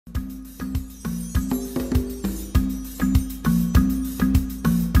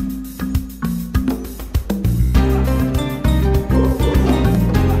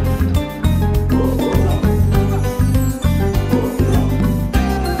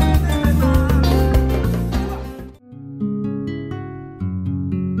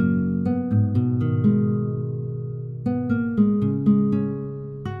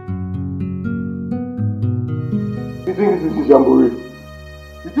is Jamboree.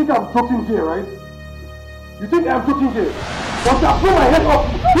 You think I'm joking here, right? You think I'm joking here? But I blow my head off.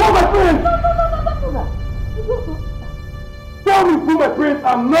 Blow my parents! No. Tell me who my parents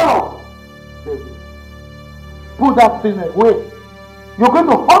are now! Baby, put that thing away. You're going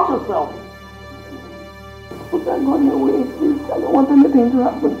to hurt yourself. Put that gun away, please. I don't want anything to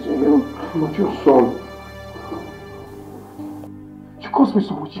happen to you. I'm not your son. You caused me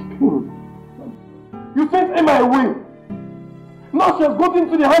so much pain. You sent Emma away. Now she has got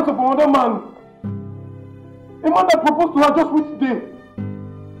into the hands of another man. A man that proposed to her just which day.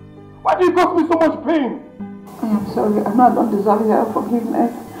 Why do you cause me so much pain? I am sorry. I know I don't deserve your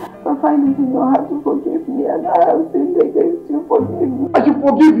forgiveness. But find it in your heart to forgive me, and I have sinned against you. Forgive me. I should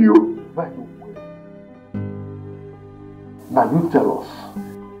forgive you. By the way, now you tell us,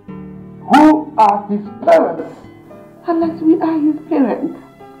 who are his parents? Unless we are his parents.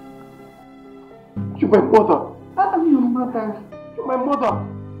 You're my mother. I am your mother. You're my mother.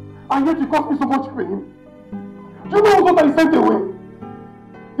 And yet you caused me so much pain. Do you know also that he sent away?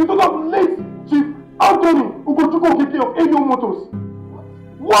 You don't have late Chief Anthony Ugochukwu Okeke of AO Motors.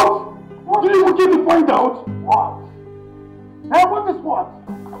 What? Did you get to find out? What? Hey, what is what?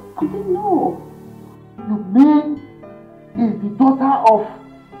 I didn't know. You mean is the daughter of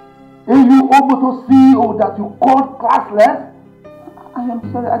AO Motors CEO that you called classless? I am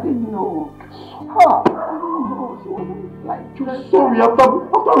sorry, I didn't know. Huh? I didn't know. She wasn't like... You're sorry after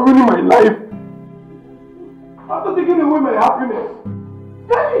ruining my life. After taking away my happiness.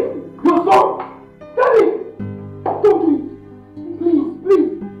 Daddy! Your son! Daddy! Don't do it! Please, please!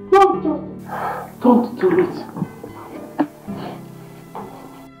 Don't do it! Don't do it!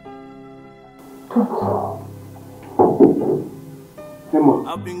 Emma.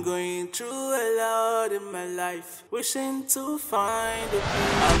 I've been going through a lot in my life, wishing to find a peace.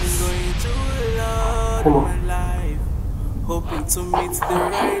 I've been going through a lot in my life, hoping to meet the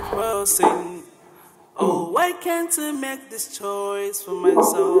right person. Oh, why can't I make this choice for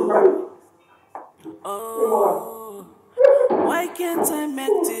myself? Oh, why can't I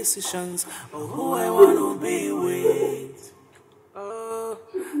make decisions of who I want to be with? Oh,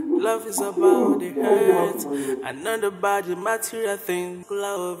 love is about the hurt, and not about the material things.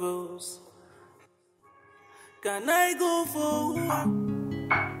 Lovers, can I go for what?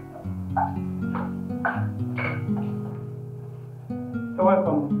 You're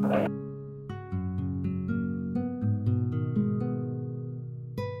welcome.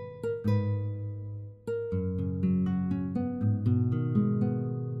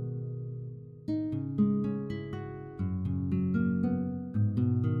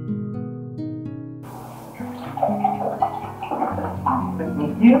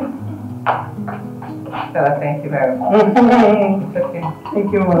 Thank you. Stella, thank you very much. It's okay. Thank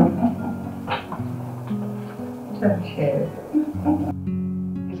you, Mom. Cheers.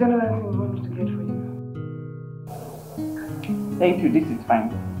 Is there anything you want me to get for you? Thank you, this is fine.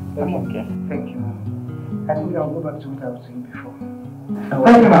 I'm okay. Thank you, Mom. I think I'll go back to what I was saying before.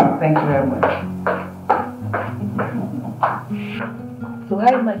 Thank you, Mom. Thank you very much. So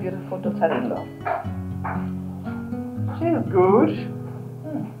how is my beautiful daughter-in-law? She's good.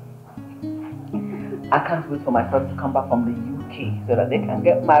 I can't wait for my friends to come back from the UK so that they can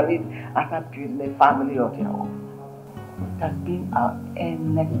get married and start building a family of their own. It has been our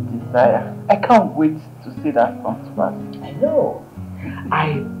earnest desire. I can't wait to see that come to pass. I know.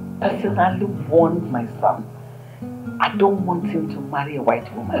 I personally warned my son. I don't want him to marry a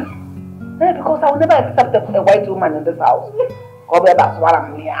white woman. Because I will never accept a white woman in this house. That's what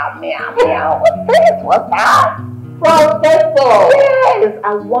I'm meow. What's this? What's that? Professor! Yes,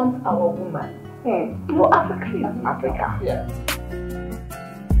 I want our woman. For Africa. Yeah.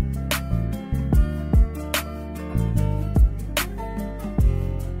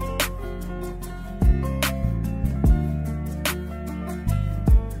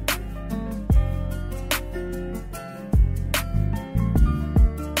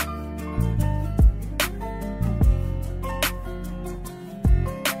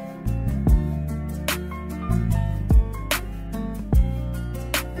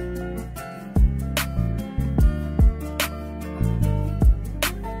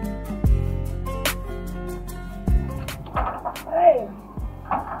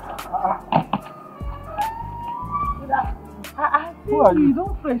 You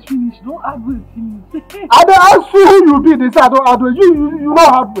don't fresh finish, don't add weight finish. I don't ask you who you be, they say I don't add weight. You don't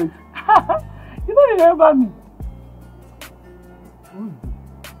have weight. You don't remember me.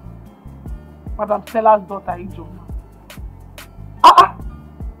 Madam Stella's daughter, Ijoma.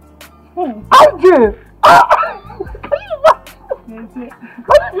 RJ! What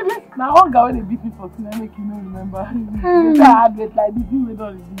is this? Now, one guy when they beat me for cinema, make you no remember. They say I had it like this, you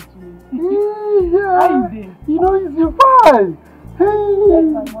don't repeat to me. Yeah. How you doing? You know, it's your fine. Yes,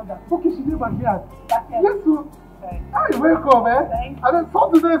 my mother. Okay, she did my yard. Yes, Yes, sir. Hi, welcome, eh? Thank you. And then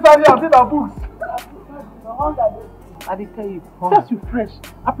some today is here and our books. I did tell you, just you fresh.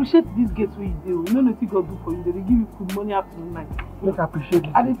 Appreciate this gate where you do. You know nothing God do for you. They give you food money afternoon night. Make I appreciate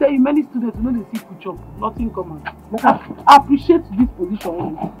it. I did tell you, many students you know they see food chop, nothing common. Appreciate this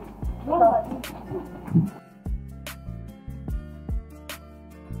position.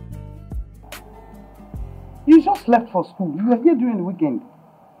 You just left for school. You were here during the weekend.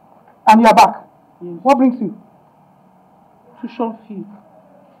 And you are back. Yes. What brings you? Tuition fee.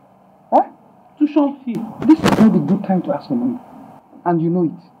 Huh? Tuition fee. This is not a good time to ask for money. And you know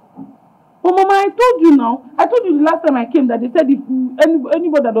it. But Mama, I told you now. I told you the last time I came that they said if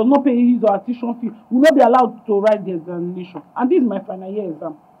anybody that does not pay his or her tuition fee will not be allowed to write the examination. And this is my final year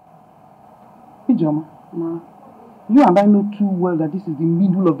exam. Ijoma, you and I know too well that this is the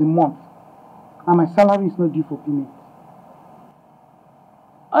middle of the month. And my salary is not due for payment.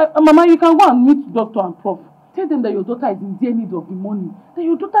 Mama, you can go and meet doctor and prof. Tell them that your daughter is in dear need of the money. That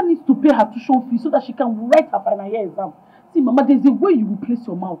your daughter needs to pay her tuition fee so that she can write her final year exam. See, Mama, there's a way you will place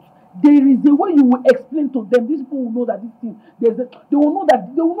your mouth. There is a way you will explain to them. These people will know that this thing. They will know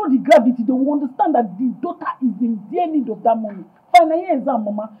the gravity. They will understand that the daughter is in dear need of that money. Final year exam,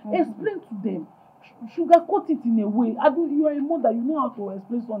 Mama. Explain to them. Sugarcoat it in a way. You are a mother. You know how to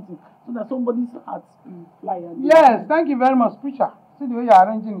explain something so that somebody's heart will fly. Yes, thank you very much, preacher. See the way you are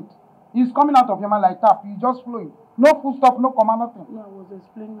arranging it. It's coming out of your mind like tap. You just flowing. No full stop, no comma, nothing. No, I was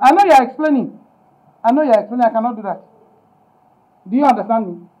explaining. I know you are explaining. I cannot do that. Do you understand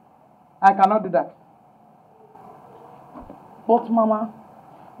me? I cannot do that. But Mama,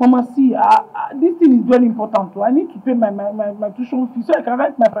 see, this thing is very important too. I need to pay my tuition fee so I can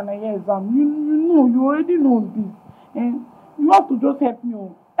write my final year exam. You already know this. And you have to just help me.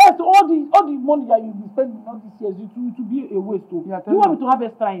 Yes, all the money that you'll be spending all these years, it will be a waste too. You want me to have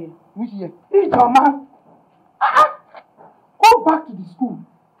extra year? Which year? Ijoma, go back to the school.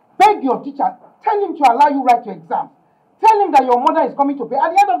 Beg your teacher. Tell him to allow you write your exam. Tell him that your mother is coming to pay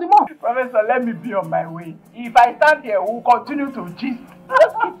at the end of the month. Professor, let me be on my way. If I stand here, we'll continue to gist.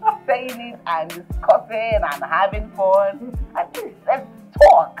 Just keep saying it and discussing and having fun. At least let's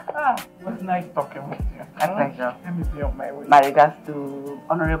talk. It was nice talking with you. A pleasure. Let me be on my way. My regards to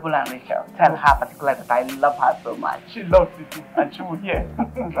Honorable and Rachel. Tell her particularly that I love her so much. She loves it too, and she will hear.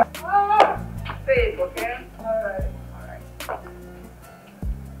 Say it, okay? Alright.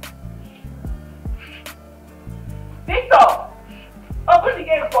 Victor! Open the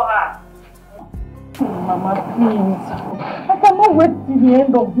gate for her. Mama, please. I cannot wait till the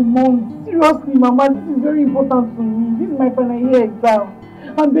end of the month. Seriously, Mama, this is very important to me. This is my final year exam.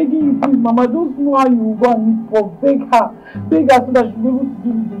 I'm begging you, please, Mama. Don't know how you will go and meet for. Beg her so that she'll be able to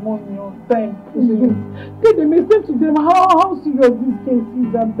give me the money on time. Please. Tell them, explain to them how serious this case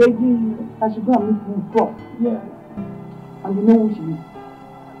is. I'm begging you. I should go and meet with Prof. Yeah. And you know who she is.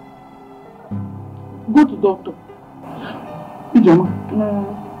 Go to doctor. Ijoma.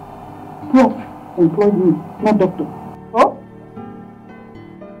 Prof employed me, not doctor. Oh?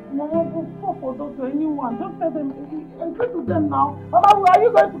 Mama, go stop for doctor, anyone. Just tell them. Explain to them now. Mama, are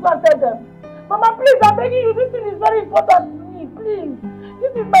you going to go and tell them? Mama, please, I'm begging you. This thing is very important to me. Please.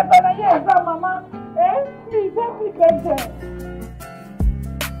 This is my final year exam, Mama. Please, help me get there.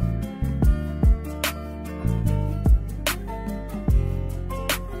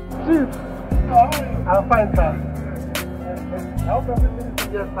 Chief, I'm fine, sir. I hope everything is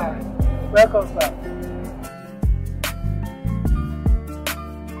just fine. Welcome, sir.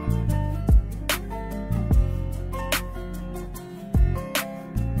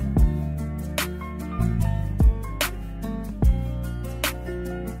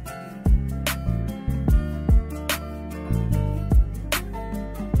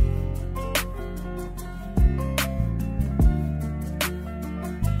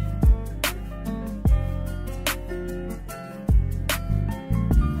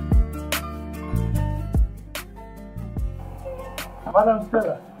 Madam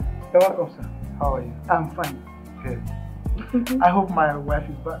Stella, you're welcome, sir. How are you? I'm fine. Good. I hope my wife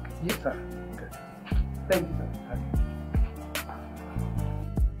is back. Yes, sir. Good. Thank you, sir.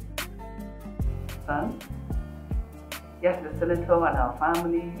 Son? Yes, the senator and our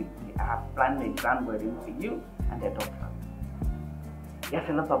family are planning a grand wedding for you and their daughter. Yes,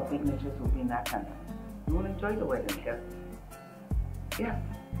 a lot of dignitaries will be in attendance. You will enjoy the wedding, yes? Yes.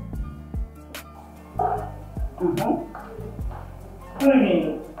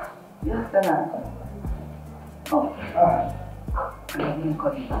 Yes, Senator. Oh.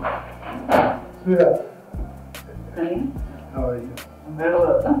 Sweetheart. Honey? How are you? I'm very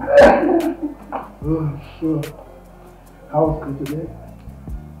well. Oh, sure. How was school today?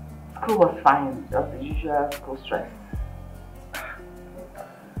 School was fine, just the usual school stress.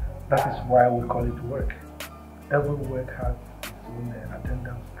 That is why we call it work. Every work has its own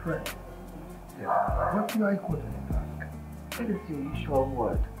attendance stress. Yeah. What do I equal to the task? That is your usual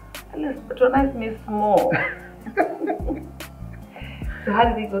word. At least patronize me small. So how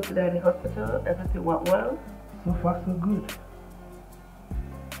did you go today at the hospital? Everything went well? So far, so good.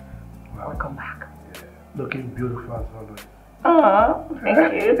 Wow. Welcome back. Yeah. Looking beautiful as always. Oh,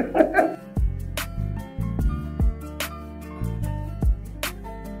 thank you.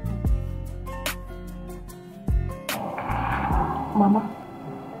 Mama,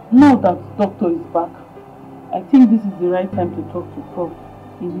 now that doctor is back, I think this is the right time to talk to Prof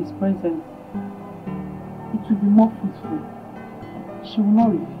in his presence. It will be more fruitful. She will not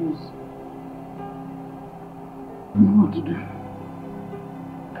refuse. I don't know what to do.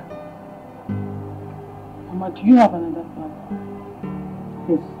 Mama, do you have another plan?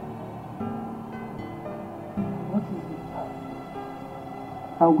 Yes. What is it?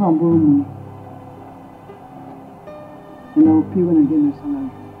 I'll go and borrow money. And I will pay when I get my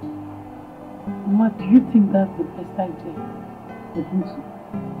salary. Mama, do you think that's the best idea? I think so.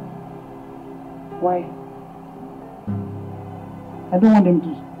 Why? I don't want them to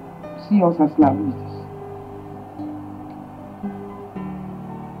see us as liabilities.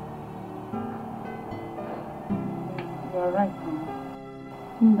 You are right, Mama.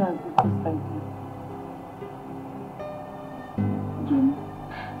 I think that's the best idea. Jenny,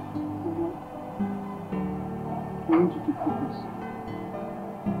 I want you to focus.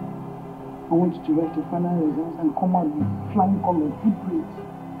 I want you to write your final results and come out with flying colors, good grades.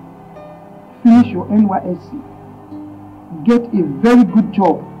 Finish your NYSC. Get a very good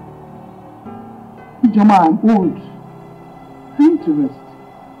job. Ijoma, I'm old. I need to rest.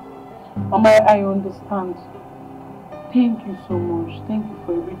 Mama, I understand. Thank you so much. Thank you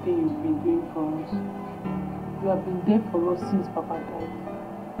for everything you've been doing for us. You have been there for us since Papa died.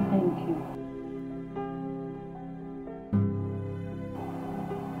 Thank you.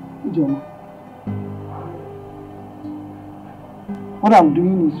 Ijoma, what I'm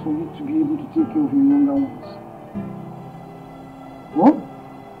doing is for you to be able to take care of your younger ones. What?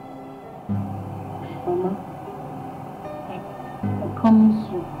 Mama, I promise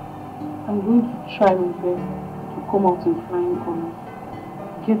you, I'm going to try my best to come out in flying colors,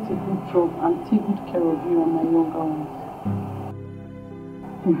 get a good job, and take good care of you and my younger ones.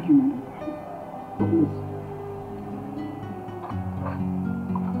 Thank you, madam. God bless you.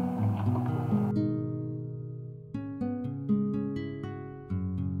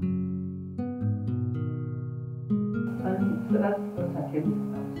 So that's what I came.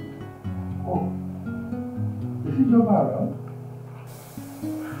 Oh. Is it your around?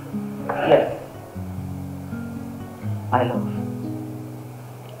 Yes. My love.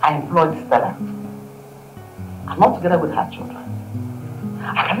 I employed Stella. I'm not together with her children. I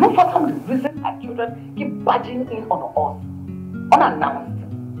cannot fathom the reason her children keep barging in on us, unannounced,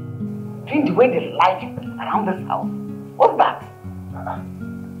 doing the way they like around this house. What's that?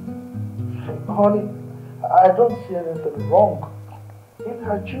 Honey, I don't see anything wrong in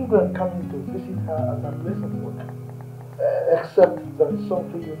her children coming to visit her as a lesson work. Except there is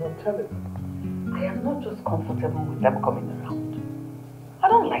something you're not telling me. I am not just comfortable with them coming around. I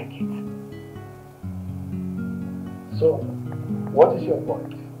don't like it. So, what is your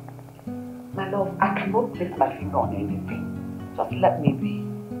point? My love, I cannot place my finger on anything. Just let me be.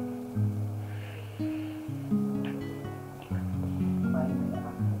 My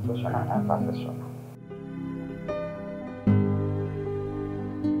social and professional.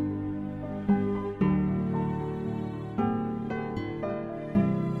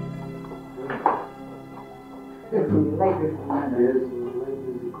 You like this one? Yes,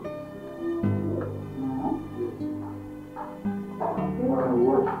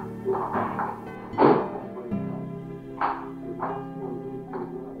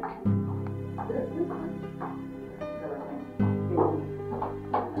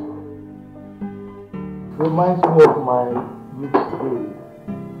 reminds me of my youth days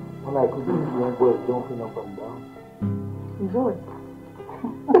when I could see young boys jumping up and down. Enjoy.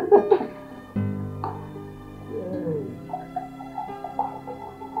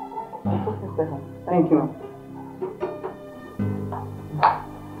 Thank you.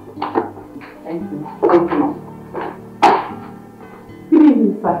 Thank you. Thank you. Good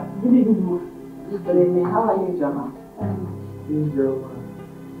evening, sir. Good evening, ma. Good evening. How are you, Jama?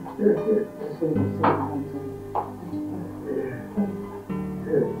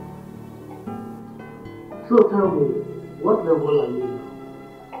 So tell me, what level are you?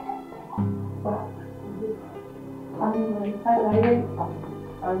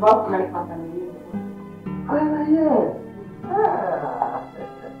 I'm about to like Final year.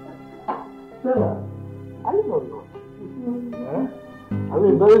 Stella, I don't know. I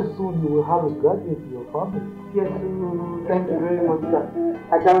mean, very soon you will have a graduate in your family. Yes, thank you very much, sir.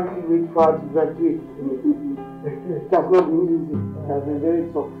 I can't wait for her to graduate. It has not been easy. It has been very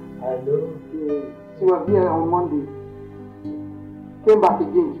tough. I know. She was here on Monday. Came back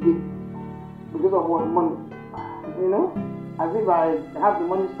again today because of what money. You know, as if I have the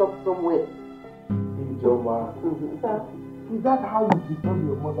money stopped somewhere. Ijoma. Sir. Is that how you disturb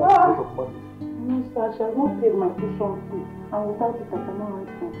your mother because of money? No, sir, she has not paid my tuition fee. And without it, I cannot write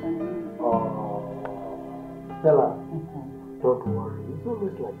something. Oh, Stella, don't worry. It's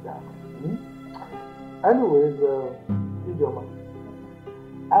always like that. Anyways, Ijoma,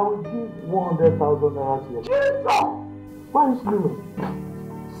 I will give 100,000 naira to you. Jesus! Why are you screaming?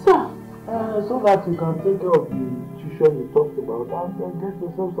 Sir! So that you can take care of the tuition you talked about and get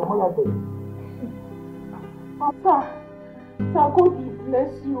yourself some other things. Sir, God will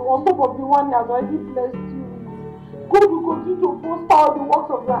bless you on top of the one He has already blessed you. God will continue to prosper all the works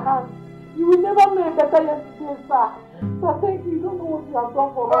of your hands. You will never know a better yesterday, sir. Sir, thank you. You don't know what you have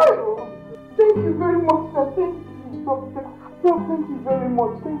done for us. Thank you very much, sir. Thank you. Thank you very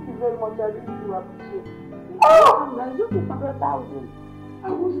much. Thank you very much. I really do appreciate it. Oh, I just 100,000. I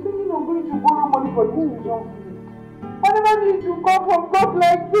was thinking of going to borrow money for this tuition fee. I never need to come from God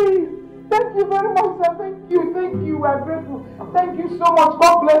like this. Thank you very much, sir. Thank you. I'm grateful. Thank you so much.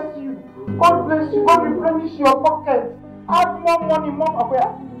 God bless you. God bless you. God replenish your pocket. Add more money to you.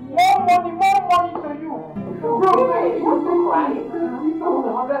 Bro, thank you. I'm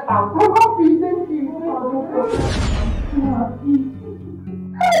happy. Thank you.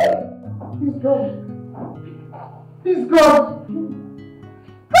 He's God. He's God.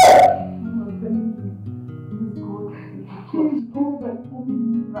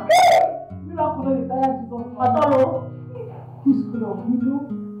 Miracle is there, Jesus. He's good of widow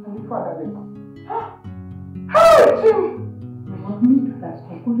and the fatherless. Hey, Jim! Maid has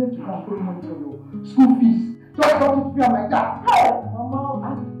concluded to control money for your school fees. Just don't it feel like that. Hey, Mama,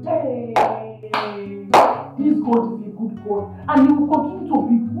 hey. This God is a good God, and He will continue to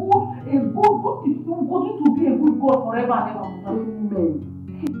be good, a good God. He will continue to be a good God forever and ever.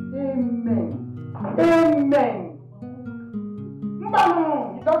 Amen. Amen. No,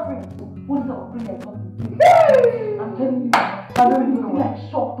 it doesn't. What is our prayer? I'm telling you, I don't even feel like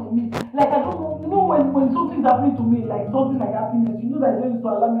shock to me. Like I don't know, you know when something's happening to me, like something like happiness, you know that it's going to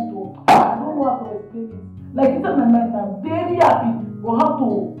allow me to, I don't know how to explain it. Like inside my mind, I'm very happy, but how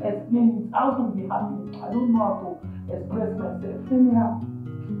to explain it, how to be happy, I don't know how to express myself. Anyhow,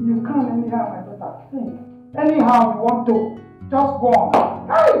 you can't anyhow, my daughter. Anyhow you want to, just go on.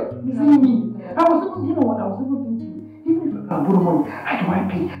 Hey, see me. I was even, you know what, I was even thinking, even if I can borrow money, how do I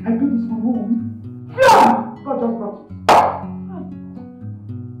pay? I pay this money, what will we? Yeah! God just brought it.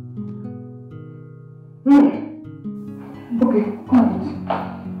 Okay, come on, eat.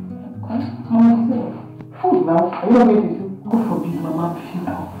 Mama, food now. Are you not going to do? God forbid, Mama, feel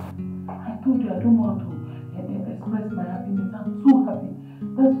now. I told you I don't know how to express my happiness. I'm so happy.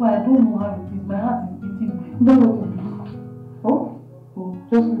 That's why I don't know how it is. My heart is beating. Don't let it be. Oh?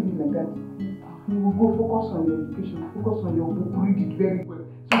 Just leave it like that. You will go focus on your education, focus on your book, read it very well,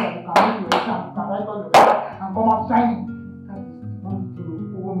 so that you can make your exam, you can write all your exam, and come out shining. That is one thing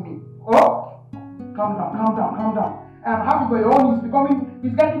you owe me. Oh? Calm down. I'm happy for your own.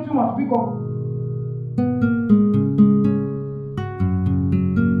 It's getting too much. Pick up.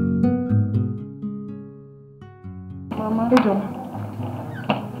 Mama. Hey, John.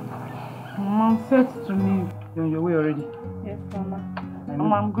 Mama, I'm set to leave. You're on your way already? Yes, Mama.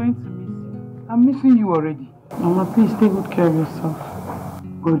 Mama, I'm going to miss you. I'm missing you already. Mama, please take good care of yourself.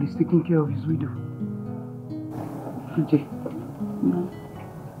 God is taking care of his widow. PJ. No.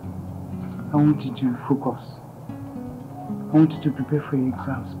 I want you to focus. I want you to prepare for your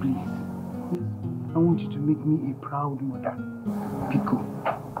exams, please. Yes, I want you to make me a proud mother. Pico.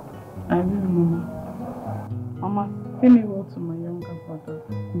 I will, Mama. Mama, say me well to my younger brother.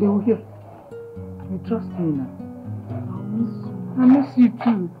 They will hear. You trust me now. I'll miss you. I miss you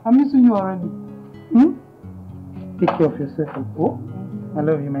too. I'm missing you already. Take care of yourself, oh? I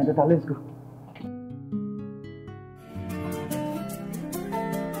love you, my daughter. Let's go.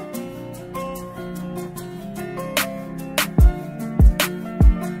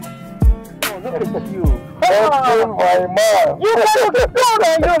 Look at you. That's my man. You look proud of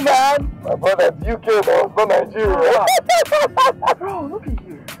you, man. My brother's UK, though, not Nigeria. Bro, look at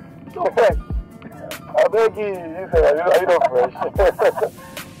you. So fresh. I beg you, you said, are you not fresh?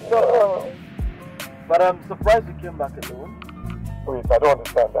 So, but I'm surprised you came back alone. Wait, I don't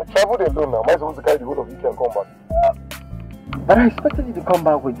understand. I traveled alone now. Am I supposed to carry the whole of UK and come back? But I expected you to come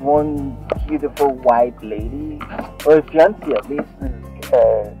back with one beautiful white lady. Or a fiancé at least.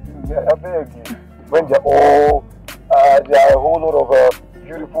 Yeah, I beg you. When they're all, there are a whole lot of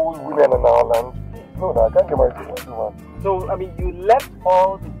beautiful women in our land. No, I can't get married to one woman. So, I mean, you left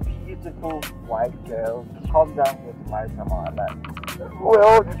all the beautiful white girls to come down here to marry some other man.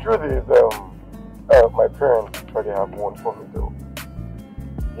 Well, the truth is, my parents actually have one for me though.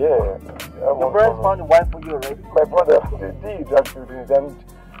 Yeah. Your parents found a wife for you already? My brother, they did actually, and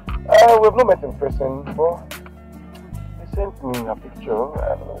we've not met in person, but they sent me a picture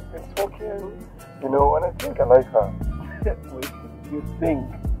and we've been talking, you know, and I think I like her. You think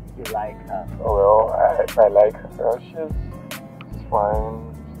you like her? Oh well, I like her. She's fine,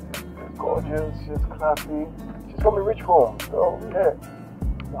 she's gorgeous, she's classy, she's from a rich home, so yeah.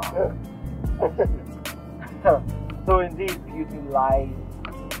 Wow. Yeah. So indeed, beauty lies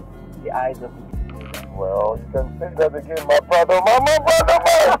in the eyes of the people. Well, you can say that again, my brother,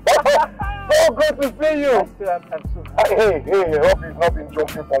 So good to see you. I'm so happy. Hey, I hope you've not been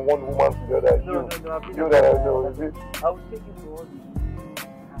jumping from one woman to the other. No, I've been you that I know, is it? I will take you to all the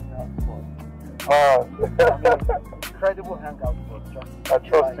hangout spots. Man. Incredible hangout spots. I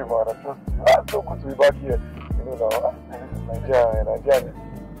trust you, man. I trust you. It's so good to be back here. You know now, Nigeria.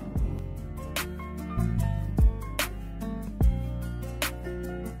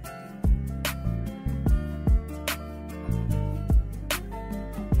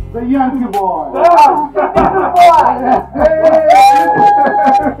 The Yankee boy. Oh, the Yankee boy.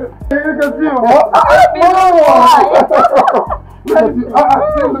 Hey, you can see him.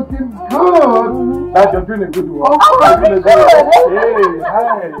 Still looking good. That you're doing a good work. Oh, Hey,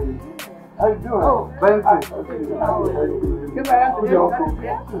 hi. How you doing? Oh, Benson. How are you? Give my hand to you. How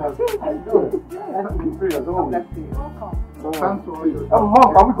you doing? Nice to meet you. Welcome. Thanks for all your help. Mom,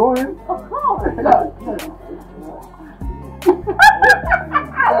 are we going? Of course.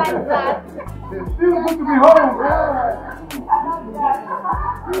 I like that. It's still good to be home.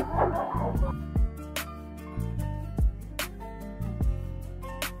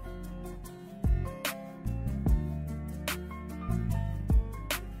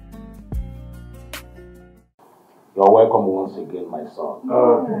 You're welcome once again, my son.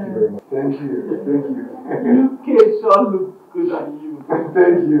 Oh, thank you very much. Thank you. UK sure looks good on you.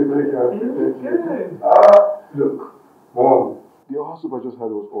 Thank you. Look, Mom, the house soup I just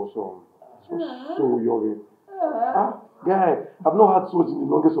had was awesome. It was so yummy. Guy, I've not had so much in the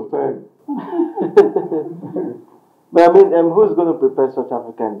longest of time. But I mean, who's going to prepare such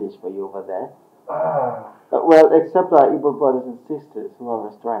African dish for you over there? Well, except our Igbo brothers and sisters who have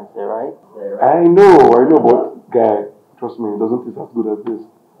restaurants there, right? I know, but guy, trust me, it doesn't taste as good as this.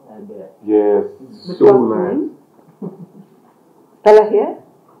 I bet. Yes, so nice. Stella here,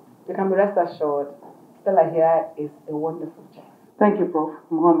 you can be rest assured, Stella here is a wonderful chef. Thank you, Prof.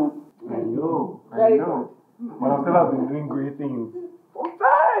 I'm honored. I know. Very good. But Stella has been doing great things for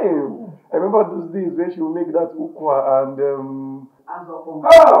time. I remember those days when she would make that ukwa and Oh,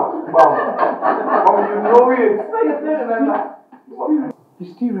 wow. You know it. so you still remember? You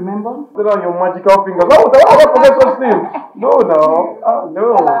still remember? Still on your magical fingers. No, don't forget such things. No.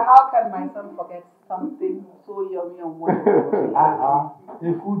 Stella, how can my son forget something so yummy and wonderful? A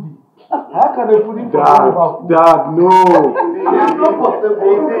foodie. How can a foodie forget about food? Dad, no. It's not possible.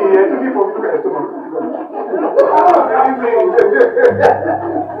 I took it from your stomach.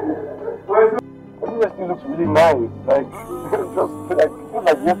 Everywhere still looks really nice. Like, it feels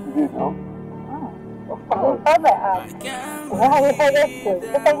like yesterday, no? If I may ask, why are you headed to?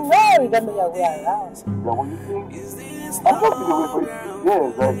 Because I know you're going to be your way around. Yeah, what do you think? I'm just been away for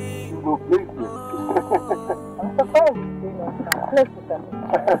years. Like, there's no place here. I'm surprised you know some places that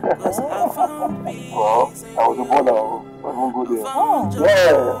Well, I was a baller. I won't go there. Oh.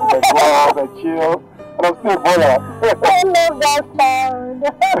 Yeah, I go out, I chill, and I'm still a baller. I love that sound.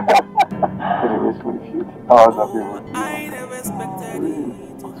 Anyways, for the future, I've been with you.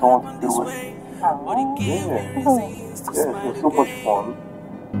 Someone to do with. Yeah, it was so much fun.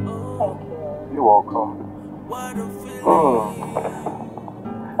 Thank you. You're welcome.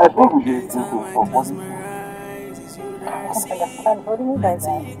 I think we should do this for what do you think? I understand. What do you mean by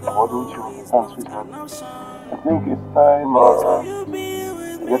that? What don't you understand, sweetheart? I think it's time I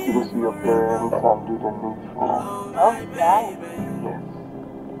get to go see your parents and do the needful. Oh, yeah. Yes.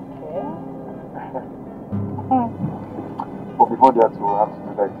 Okay. But before that, we'll have to do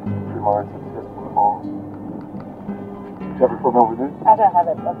like the premarital test and all. Do you have a problem with it? I don't have a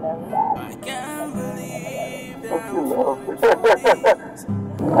problem with that.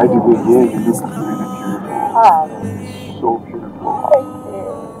 By the way, yeah, you look really beautiful. Oh, So beautiful. thank you.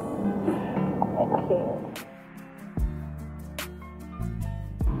 Thank you.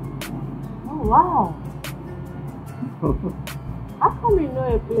 Oh, wow. How come you know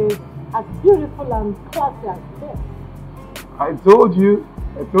a place as beautiful and classy as this? I told you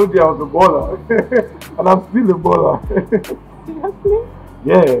I was a baller. And I'm still a baller. Seriously?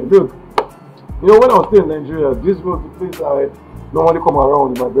 Yeah, look. You know, when I was still in Nigeria, this was the place I normally come around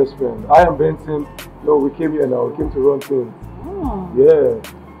with my best friend. I am Benson. You know, we came here now. We came to run things. Oh. Yeah.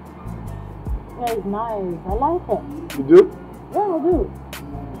 Yeah, it's nice. I like it. You do? Yeah, I do.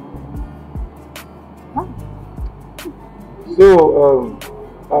 Nice. So,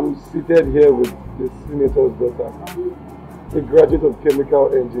 I'm seated here with the senator's daughter, a graduate of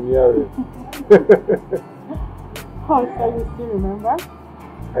chemical engineering. Oh, so you still remember?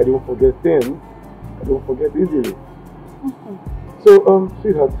 I don't forget things. I don't forget easily. So,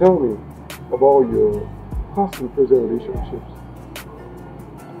 sweetheart, tell me about your past and present relationships.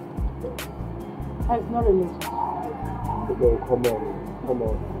 There's no relationship. Oh, come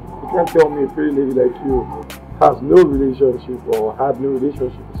on. You can't tell me a pretty lady like you has no relationship or had no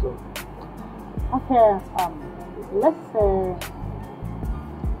relationship or something. Okay, let's say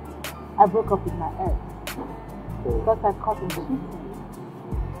I broke up with my ex because I caught him cheating.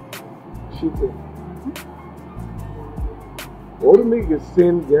 Cheating? What would make a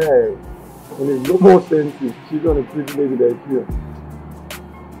sane guy when there's no more sense is cheat on a pretty lady like you?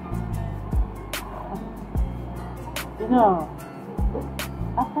 You know,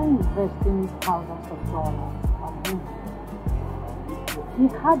 after investing thousands of dollars on him, he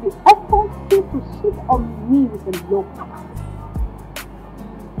had the effrontery to cheat on me with a low price.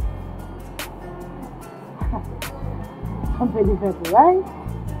 Unbelievable, right?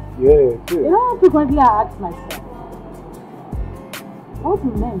 Yeah, it is. You know, frequently I ask myself, what do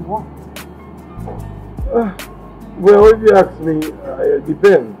men want? Well, if you ask me, it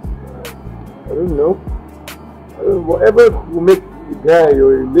depends. I don't know. Whatever will make a guy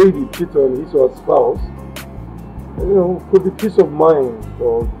or a lady cheat on his or her spouse, you know, could be peace of mind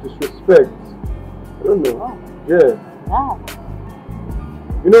or disrespect. I don't know. Oh. Yeah. Yeah.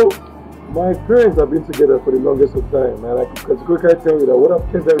 You know, my parents have been together for the longest of time, and I can categorically tell you that what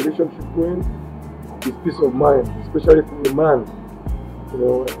kept that relationship going is peace of mind, especially from the man. You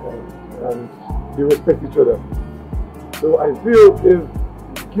know, and they respect each other. So I feel if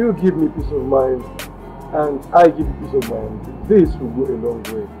you give me peace of mind and I give you peace of mind, this will go a long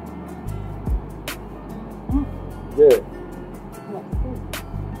way. Yeah.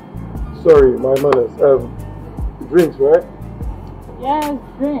 Sorry, my manners. Drinks, right? Yes,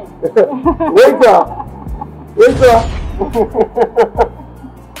 drink. Waiter!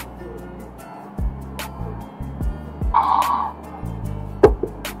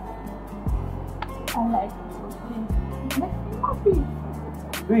 I like it. Makes me happy.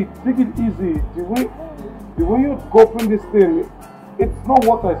 Babe, take it easy. The way you open this thing, it's not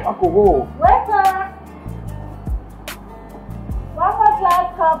water, it's alcohol. Waiter! One more glass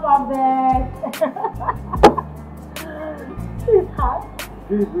cup of this. Sweetheart.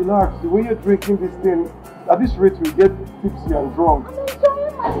 Babe, relax. The way you're drinking this thing, at this rate we get tipsy and drunk. I'm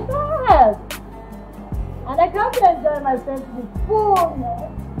enjoying myself. And I can't enjoy myself to the fullness.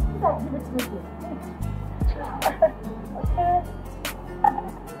 Give it to me. Okay.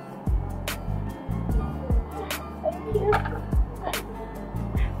 Thank you.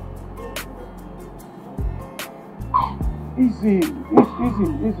 Easy.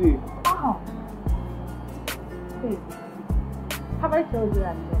 Oh. Baby, have I told you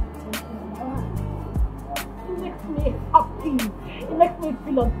that? It makes me happy. It makes me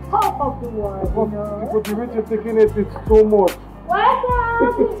feel on top of the world, you know? But the rate you're taking it's so much.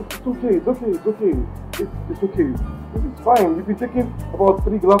 It's okay. It's okay. This is fine. You've been taking about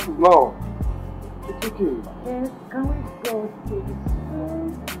 3 glasses now. It's okay. Yes, can we go to the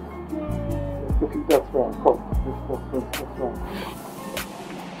food? Okay, that's fine. Come. That's fine.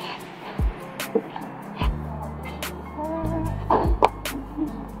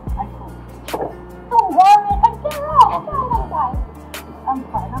 Don't worry, I get off. I'm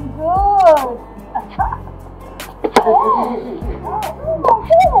fine. I'm good.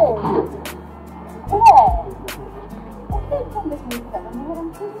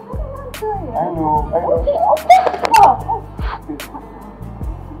 I know. Okay. Let's go. Let's go. Okay.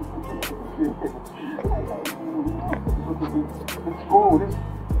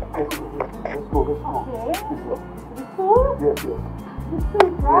 The food? Yes. The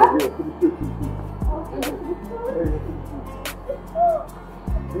food, right? Yeah, to the food.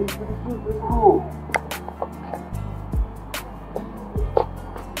 Okay. Let's go.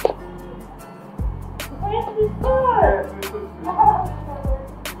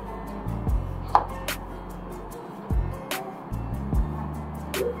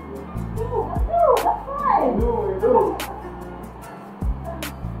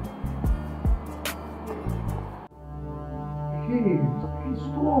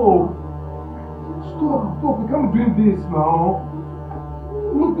 Stop, we can't do this now.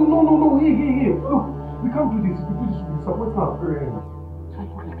 Look, no, hey, look, we can't do this. If we do this, we'll disappoint our parents.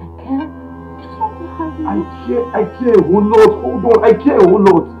 I care a whole lot. Hold on, I care a whole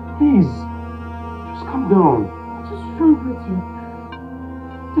lot. Please, just calm down. What's wrong with you?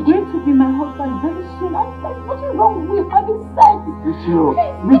 You're going to be my husband very soon. What is wrong with having sex?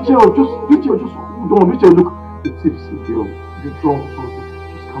 Rachel, just hold on. Rachel, look, the tips, girl. You're drunk or something.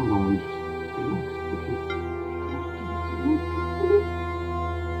 Just calm down. Just relax, okay?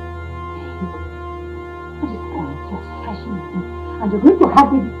 What is going to stretching me? And you're going to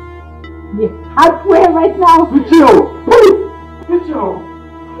have it the hard way right now. Rachel! Please! Rachel!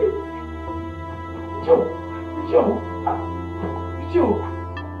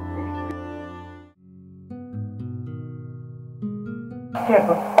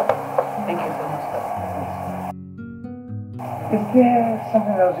 Careful. Thank you so much, sir. Is there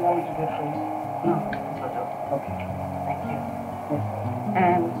something else you want me to get for you? No, that's all. Okay. Thank you. Yes.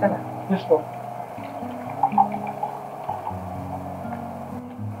 And Stella. Yes, sir.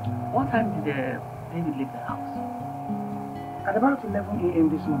 What time did David leave the house? At about 11 a.m.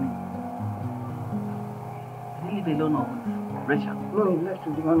 this morning. Did he leave alone or with Rachel? No, he left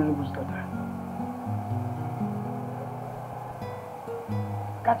with the Honorable's daughter.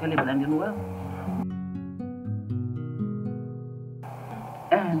 Can't you leave it ending well?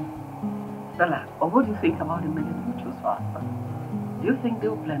 And Stella, what do you think about the men who chose for husband? Do you think they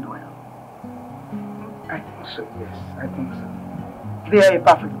will blend well? I think so, yes, I think so. They are a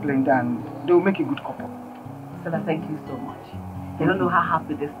perfect blend and they will make a good couple. Stella, thank you so much. You don't know how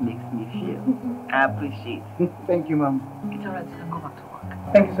happy this makes me feel. I appreciate it. Thank you, Mom. It's alright, you can go back to work.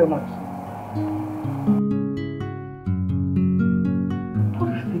 Thank you so much. What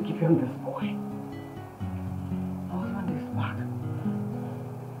is they give you this boy? My husband is bad.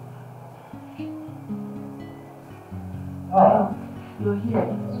 You're here.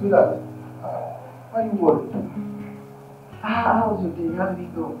 Sweetheart, why are you worried? How was your day? How did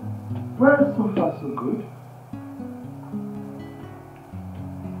it go? Well, so far so good.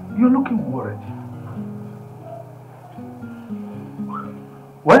 You're looking worried.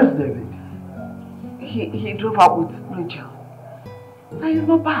 Where's David? He drove out with Rachel. Now he's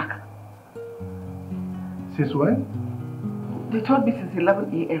not back. Since when? They told me since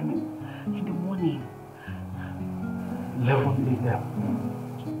 11 a.m. in the morning. 11 a.m.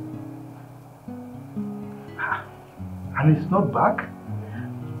 And he's not back?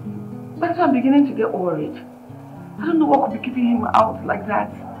 That's why I'm beginning to get worried. I don't know what could be keeping him out like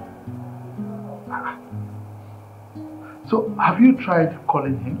that. So, have you tried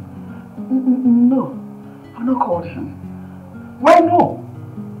calling him? No, I've not called him. Why no?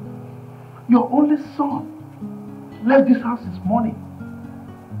 Your only son left this house this morning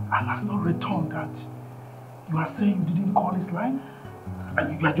and has not returned. That you are saying you didn't call his line?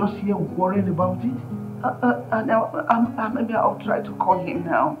 And you are just here worrying about it? Maybe I'll try to call him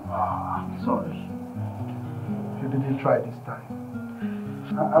now. I'm sorry. You didn't try this time.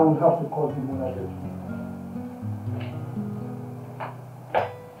 I will have to call him when I get home.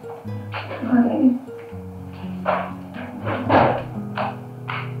 Hi.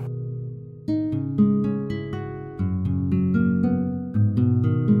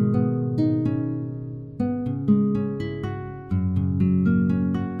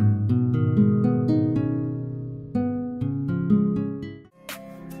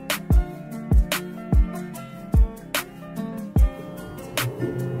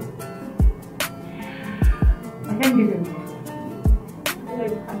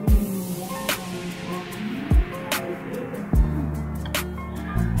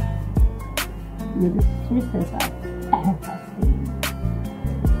 You're the sweetest I've ever seen.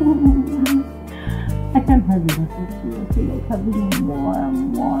 I can't have enough of you. I feel like having more and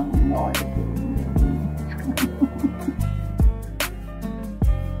more and more.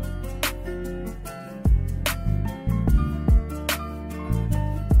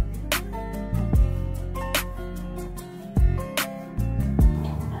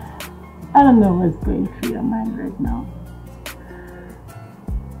 I don't know what's going through your mind right now.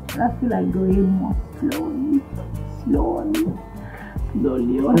 I feel like going more slowly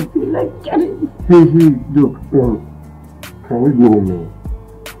until I get it. Hey, look, can we go home now?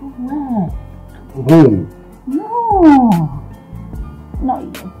 home. No. Not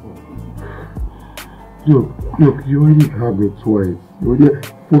yet. Look, you already had me twice. You already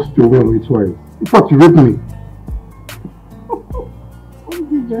forced your way on me twice. In fact, you raped me. What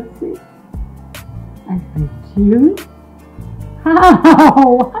did you just say? I raped you?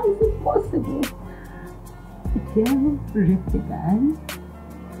 How? How is it possible? A girl raped a guy?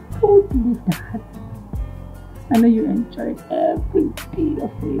 Who would believe that? I know you enjoyed every bit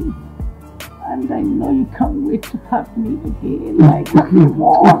of it. And I know you can't wait to have me again like you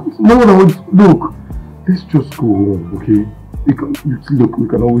want. No, look. Let's just go home, okay? We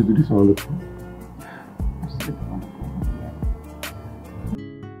can always do this another time. I still don't want to go home yet.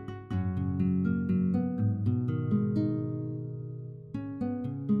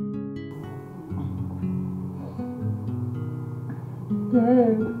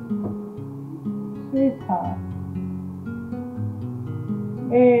 Dave, sweetheart,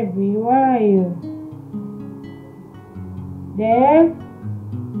 baby, where are you? Dave?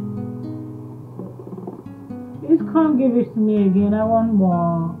 Please come give it to me again. I want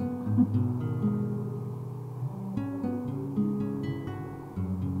more.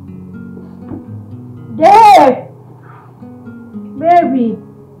 Dave! Baby!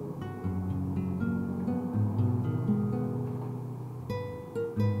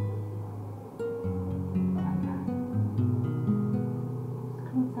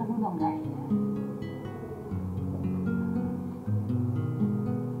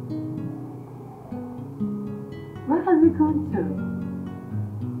 Where have we gone to?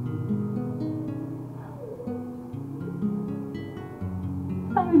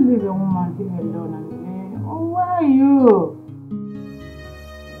 How you leave a woman here alone and where are you?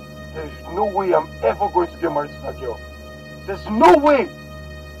 There's no way I'm ever going to get married to that girl. There's no way!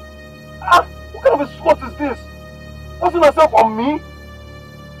 What kind of a slut is this? Forcing herself on me?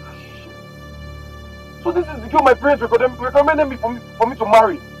 Shit. So this is the girl my parents recommended me for me to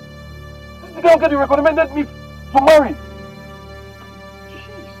marry. This is the girl they recommended me to marry.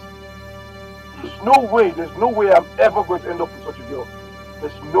 Jeez. There's no way I'm ever going to end up with such a girl.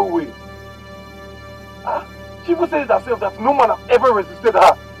 There's no way. She even said it herself that no man has ever resisted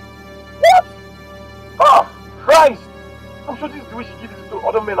her. What? Christ! I'm sure this is the way she gives it to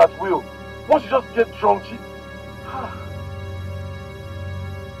other men at will. Once you just get drunk, she...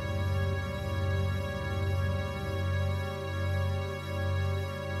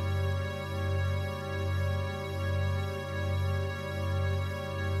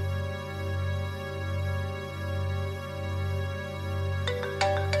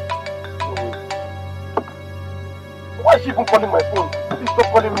 Why is she even calling my phone? Please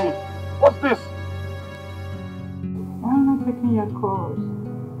stop calling me. What's this? Why am I taking your calls?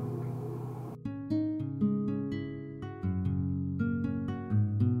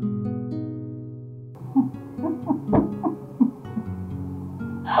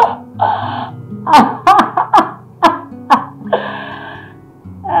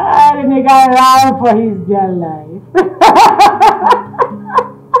 The nigga ran for his dear life.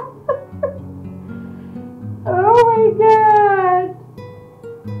 Oh my God!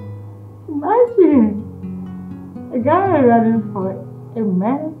 Imagine a guy running for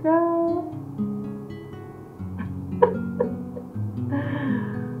America.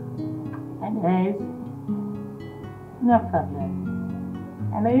 Anyways, no problem.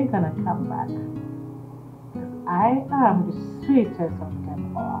 I know you're gonna come back. Because I am the sweetest of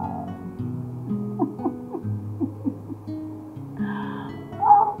them all.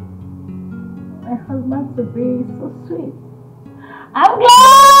 Oh, my husband to be is so sweet. I'm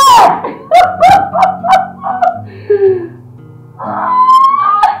glad!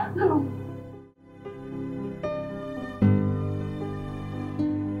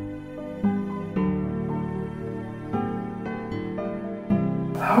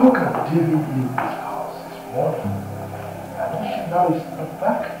 How can David leave this house this morning and now he's not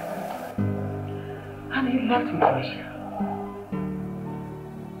back? And he left me for you.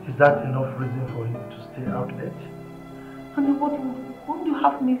 Is that enough reason for him to stay out late? Honey, what do you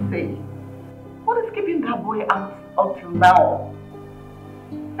have me say? What is keeping that boy out until now?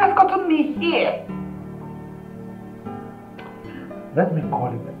 That's gotten me here. Let me call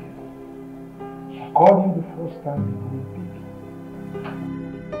him again. I called him the first time he didn't pick.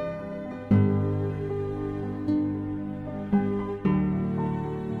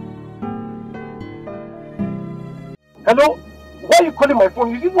 Hello? Why are you calling my phone?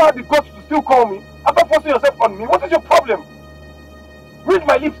 You didn't have the guts to still call me after forcing yourself on me. What is your problem? Read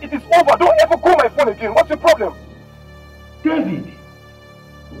my lips. It is over. Don't ever call my phone again. What's your problem? David!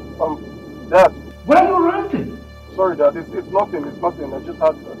 Dad. Where are you ranting? Sorry, Dad. It's nothing. It's nothing. I just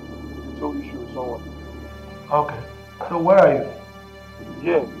had to settle issue with someone. Okay. So where are you?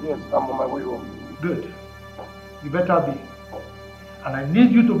 Yes, I'm on my way home. Good. You better be. And I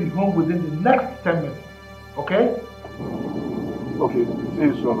need you to be home within the next 10 minutes. Okay? Okay, see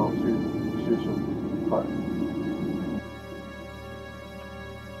you soon. See you soon. Bye.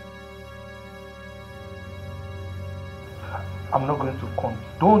 I'm not going to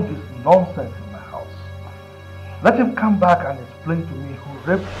condone this nonsense in my house. Let him come back and explain to me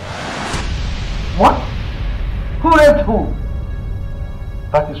who raped him. What? Who raped who?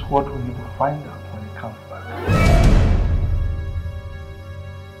 That is what we need to find out when he comes back.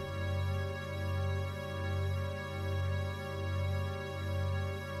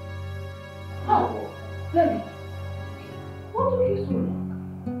 Oh, David, what took you so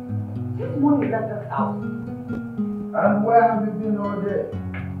long? This morning left us out. And where have you been all day?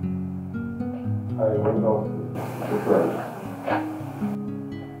 I went out with friends.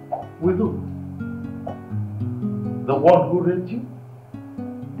 With who? The one who raped you?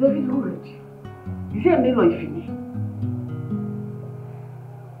 David, who raped you? Is he a male or a female?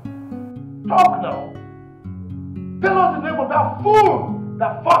 Talk now! Tell us the name of that fool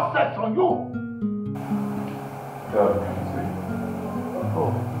that forced sex on you! Yeah, I can say.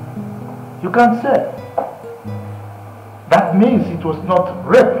 Oh, you can't say. That means it was not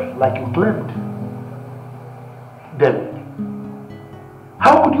rape like you claimed. David,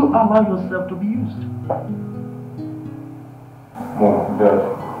 how would you allow yourself to be used? Mom, Dad,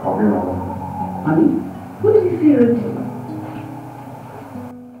 I'll be home. Honey, what did he say raped you?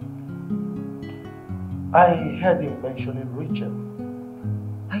 I heard him mentioning Rachel.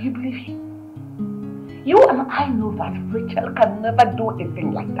 And you believe him? You and I know that Rachel can never do a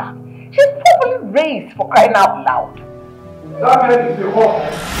thing like that. She's properly raised, for crying out loud. That man is a whore.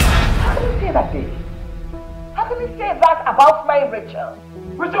 How can you say that, David? How can you say that about my Rachel?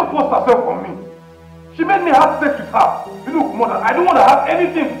 Rachel forced herself on me. She made me have sex with her. You look, mother, I don't want to have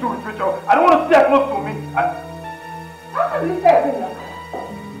anything to do with Rachel. I don't want to see her close to me. How can you say a thing like that?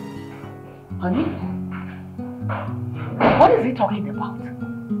 Honey? What is he talking about?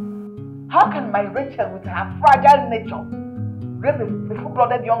 How can my Rachel, with her fragile nature, rape a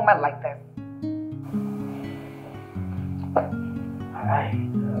full-blooded young man like this?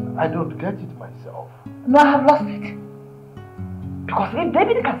 I don't get it myself. No, I have lost it. Because if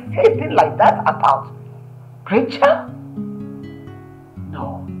David can say a thing like that about Rachel?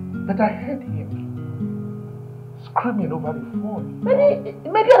 No, but I heard him screaming over the phone.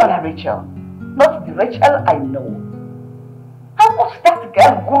 Maybe another Rachel. Not the Rachel I know. How much that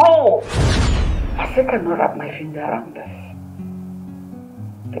girl grow? I still cannot wrap my finger around this.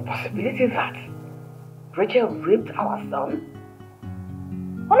 The possibility that Rachel raped our son?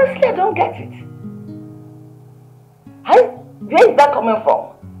 Honestly, I don't get it. Where is that coming from?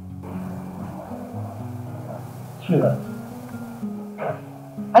 Sweetheart,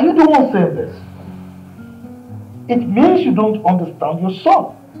 are you the one saying this? It means you don't understand your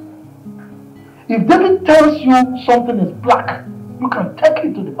son. If David tells you something is black, you can take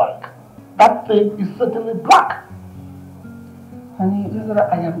it to the bank. That thing is certainly black. Honey,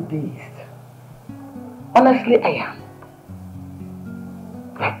 I am dazed. Honestly, I am.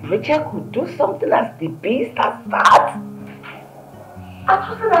 That Rachel could do something as the beast as that? I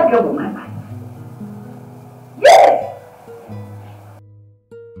trusted that girl with my life. Yes!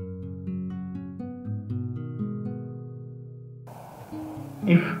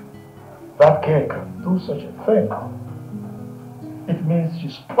 If that girl can do such a thing, it means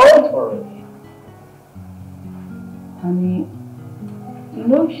she's spoiled already. Honey, you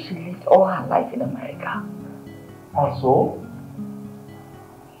know she lived all her life in America. And so,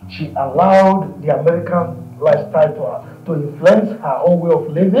 she allowed the American lifestyle to influence her own way of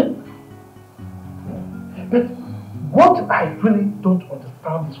living. But what I really don't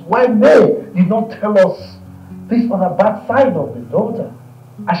understand is why May did not tell us this other bad side of the daughter,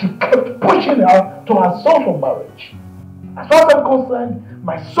 and she kept pushing her to her son for marriage. As far as I'm concerned,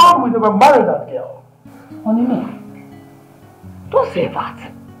 my son will never marry that girl. Honey, don't say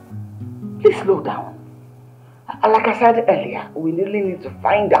that. Please slow down. Like I said earlier, we really need to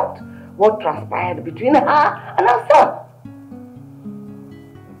find out what transpired between her and her son.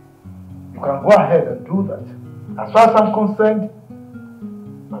 You can go ahead and do that. As far as I'm concerned,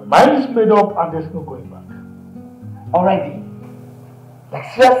 my mind is made up and there's no going back. Already? Like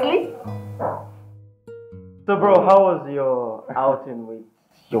seriously? So bro, how was your outing with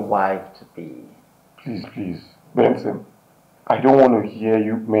your wife to be? Please, Benson. I don't want to hear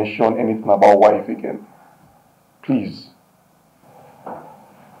you mention anything about wife again. Please.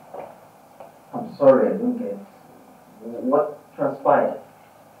 I'm sorry, I don't get what transpired.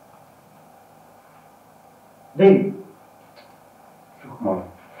 Dave. Look, Mom.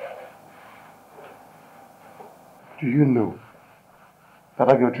 Do you know that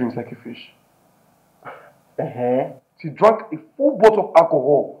girl drinks like a fish? She drank a full bottle of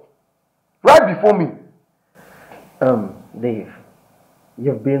alcohol right before me. Dave,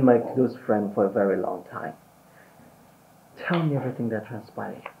 you've been my close friend for a very long time. Tell me everything that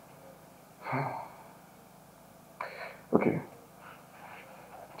transpired. Okay.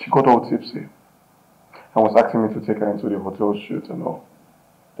 She got all tipsy and was asking me to take her into the hotel shoot and all.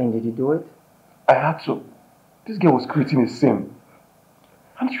 And did you do it? I had to. This girl was creating a scene.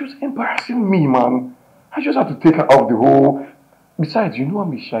 And she was embarrassing me, man. I just had to take her out the whole... Besides, you know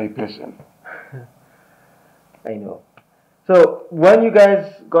I'm a shy person. I know. So, when you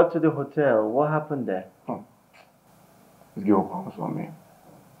guys got to the hotel, what happened there? This girl bounced on me.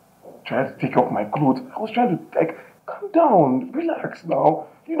 Tried to take off my clothes. I was trying to, like, calm down, relax now.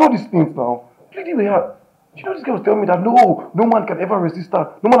 You know these things now. Bleeding my heart. You know this girl was telling me that no man can ever resist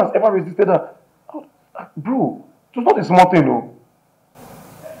her. No man has ever resisted her. Bro, it was not a small thing, no.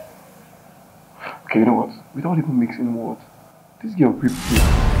 Okay, you know what? Without even mixing words, this girl raped me.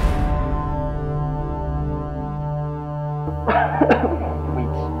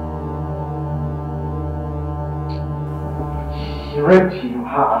 She raped you?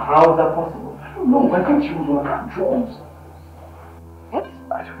 How is that possible? I don't know. I think she was on hard drugs. What?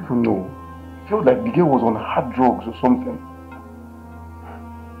 I don't even know. I felt like the girl was on hard drugs or something.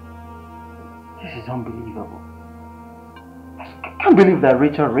 This is unbelievable. I can't believe that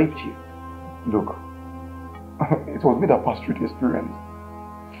Rachel raped you. Look, it was me that passed through the experience.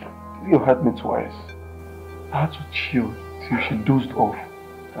 This girl hurt me twice. I had to chill till she dozed off.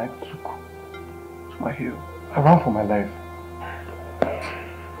 And I took to my heel. I ran for my life.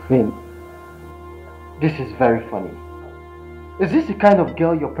 Vin, this is very funny. Is this the kind of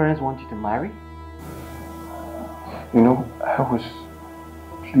girl your parents want you to marry? You know, I was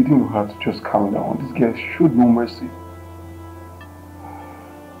pleading with her to just calm down. This girl showed no mercy.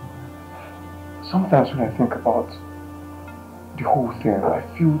 Sometimes when I think about the whole thing, I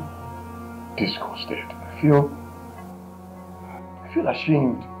feel disgusted. I feel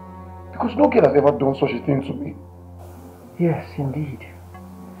ashamed. Because no girl has ever done such a thing to me. Yes, indeed.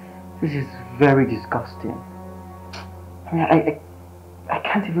 This is very disgusting. I mean, I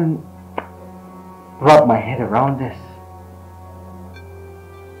can't even wrap my head around this.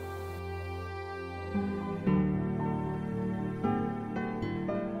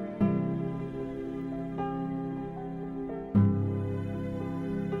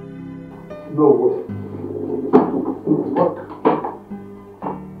 No way. What?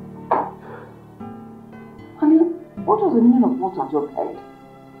 Honey, what was the meaning of what I just heard?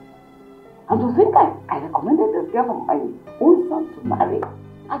 And to think I recommended this girl for my own son to marry.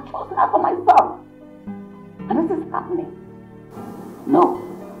 I chose her for my son. And this is happening. No.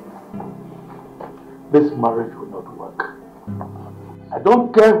 This marriage will not work. I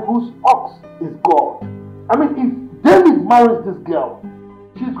don't care whose ox is God. I mean, if David marries this girl,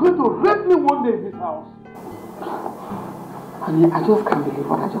 she's going to rape me one day in this house. Honey, I just can't believe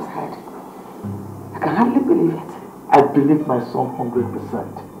what I just heard. I can hardly believe it. I believe my son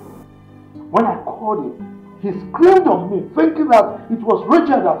 100%. When I called him, he screamed on me, thinking that it was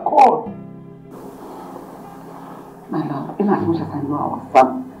Richard that called. My love, in as much as I know our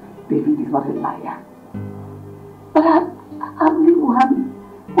son, David is not a liar. But I believe we'll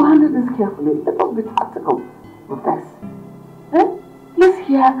handle this carefully. Let us be tactical with this. Let's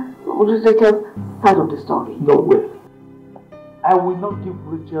hear Richard's side of the story. No way. I will not give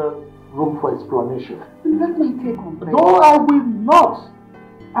Richard room for explanation. That's my take on it. No, I will not.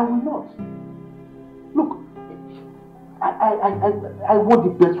 I will not. Look, I want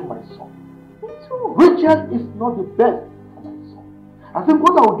the best for my son. Me too. Richard is not the best for my son. I think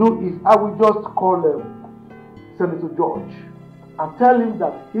what I will do is I will just call Senator George and tell him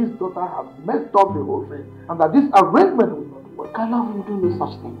that his daughter has messed up the whole thing and that this arrangement will not work. I love him do no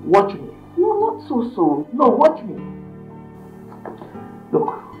such thing. Watch me. No, not so soon. No, watch me.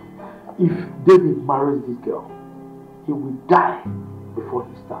 Look, if David marries this girl, he will die before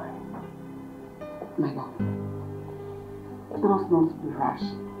his time. My love, let us not be rash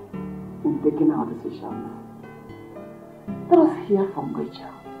in taking our decisions. Let us hear from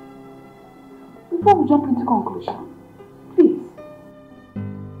Rachel before we jump into conclusion. Please.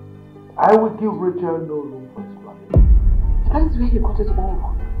 I will give Rachel no room for explanation. That is where you got it all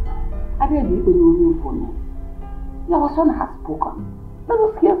wrong. I didn't be able to for you. Your son has spoken. Let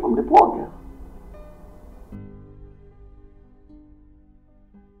us hear from the poor girl.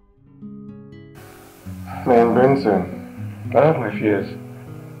 Man, Benson, I have my fears.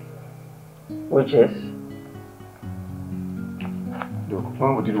 Which is?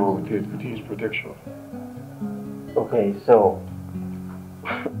 When we did what we did with his protection. Okay, so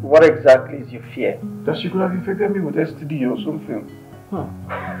what exactly is your fear? That she could have infected me with STD or something.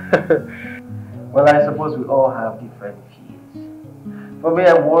 Well, I suppose we all have different fears. For me,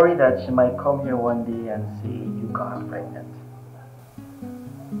 I worry that she might come here one day and say you got her pregnant.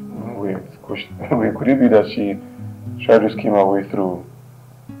 Wait, could it be that she tried to scheme her way through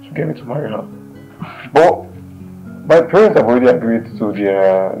to get me to marry her? But my parents have already agreed to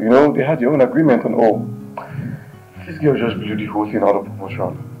their, they had their own agreement on all. This girl just blew the whole thing out of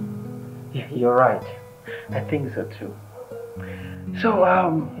proportion. Yeah, you're right. I think so too. So,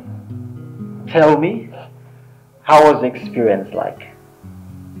 tell me, how was the experience like?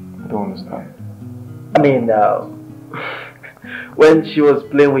 I don't understand. I mean, when she was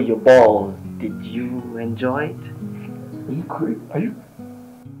playing with your balls, did you enjoy it? Are you crazy? Are you?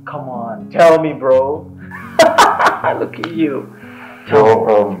 Come on, tell me, bro. Look at you. So,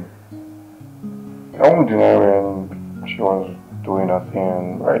 I won't deny when she was doing her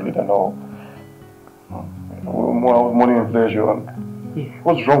thing rightly and all. I was money and pleasure. Yeah.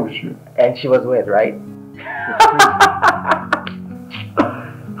 What's wrong with you? And she was wet, right?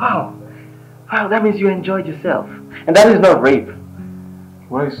 Wow. Wow, that means you enjoyed yourself. And that is not rape.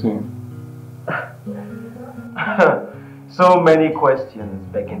 What are you saying? So many questions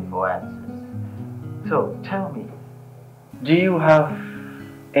begging for answers. So, tell me, do you have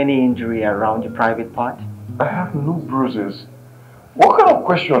any injury around your private part? I have no bruises. What kind of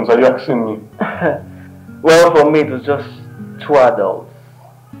questions are you asking me? Well, for me, it was just two adults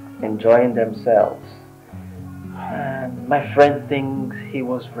enjoying themselves. And my friend thinks he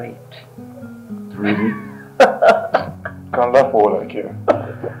was raped. Really? Can't laugh for all I care.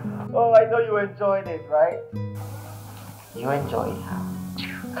 Oh, I know you enjoyed it, right? You enjoyed it,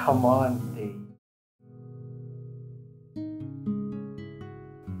 huh? Come on, Dave.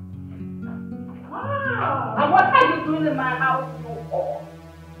 Wow! And what are you doing in my house, you all?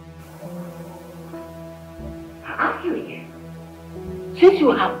 I ask you again. Since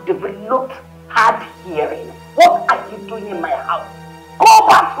you have developed hard hearing, what are you doing in my house? Go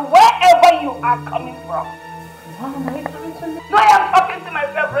back to wherever you are coming from. What am I doing to me? No, I am talking to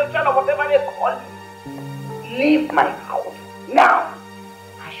myself, Rachel, or whatever they call you. Leave my house now.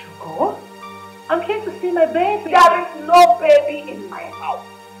 I should go? I'm here to see my baby. There is no baby in my house.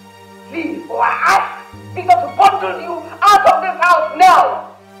 Leave, or I ask Peter to bundle you out of this house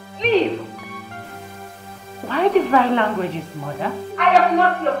now. Leave. Why the vile languages, mother? I am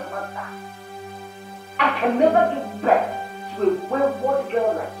not your mother. I can never give birth to a wayward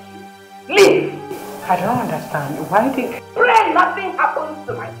girl like you. Leave! I don't understand. Why did... Pray nothing happens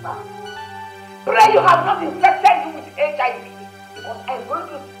to my son. Pray you have not infected you with HIV. Because I'm going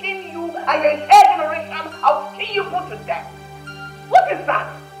to skin you and your entire generation. I'll skin you put to death. What is that?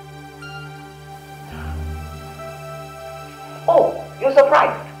 Oh, you're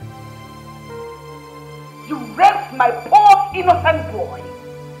surprised. You raped my poor innocent boy.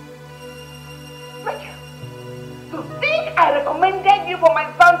 Rachel, to think I recommended you for my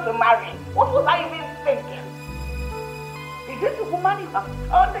son to marry, what was I even thinking? Is this the woman you have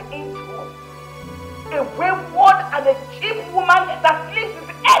turned into? A wayward and a cheap woman that sleeps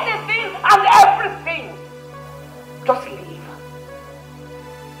with anything and everything? Just leave.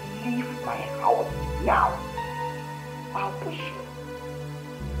 Leave my house now. I'll push you.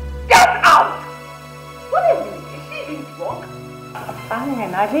 Get out! What is it? Is she even drunk?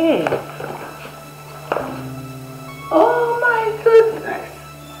 Fine, I did. Oh my goodness!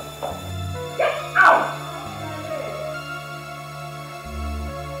 Get out!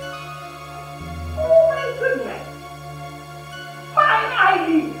 Oh my goodness! Fine, I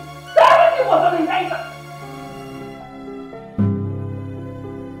leave. Everything was on the night.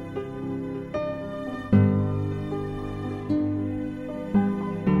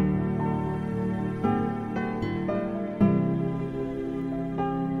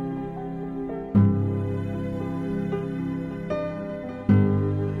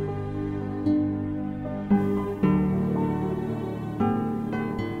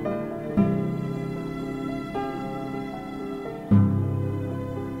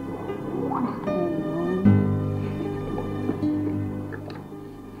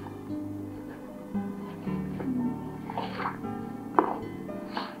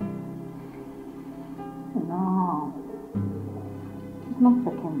 Not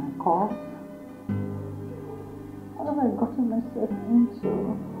taking my calls. What have I gotten myself into?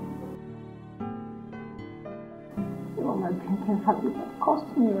 See what my drinking habit has cost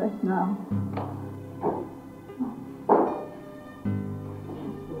me right now.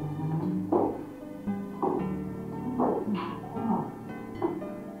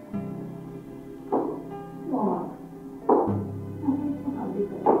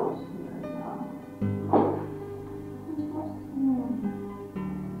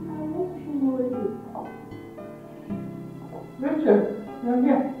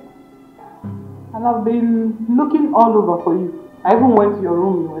 And I've been looking all over for you. I even went to your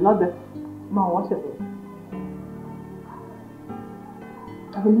room, you were not there. Ma, what's it?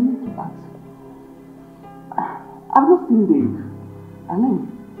 I've been meaning to ask. I've not seen Dave. I mean,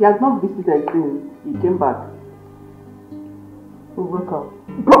 he has not visited since he came back. We broke up.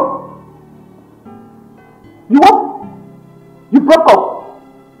 Bro! You what? You broke up?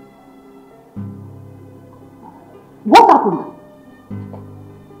 What happened?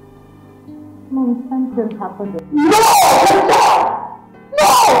 Mom, something happened. No! No!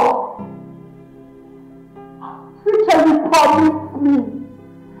 Richard, you promised me.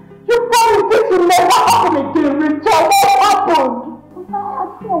 You promised it will never happen again, Richard. What happened? I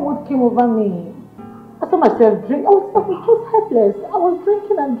don't know what came over me. I saw myself drink. I was just helpless. I was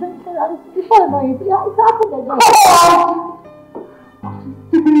drinking and before I know it, it happened again.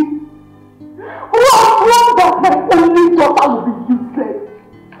 What that my only daughter will be useless?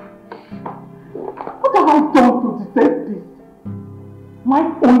 What have I done to deserve this? My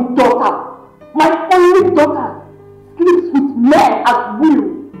own daughter, my only daughter, sleeps with men at will.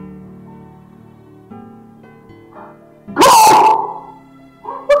 God!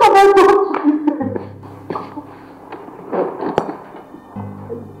 What have I done to deserve?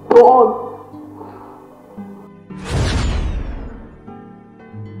 God!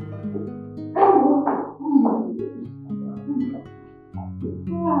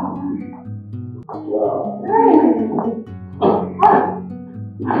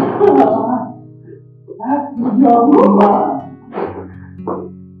 Young man.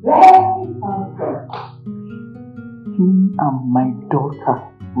 He and my daughter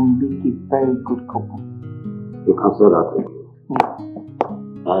will make a very good couple. You can say that again.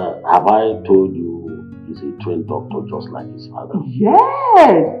 Have I told you he's a trained doctor just like his father?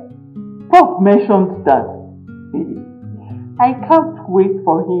 Yes! Pop mentioned that. I can't wait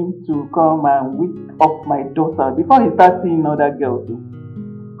for him to come and whip up my daughter before he starts seeing other girls.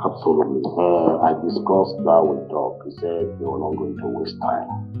 Absolutely. I discussed that with Doc. He said they were not going to waste time.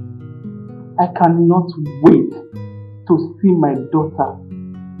 I cannot wait to see my daughter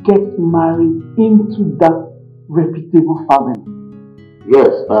get married into that reputable family.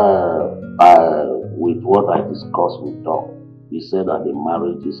 Yes, with what I discussed with Doc, he said that the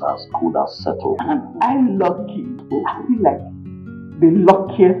marriage is as good as settled. And I'm lucky. I feel like the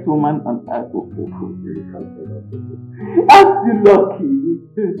luckiest woman on earth. I'm still lucky,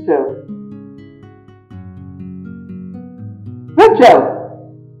 Rachel. Rachel!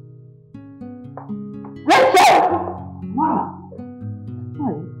 Rachel! Mama!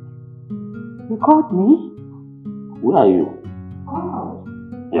 Sorry. You called me? Where are you? Oh.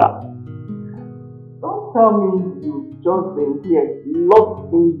 Yeah. Don't tell me you've just been here,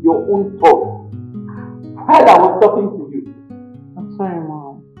 lost in your own thoughts, while I was talking to you. I'm sorry,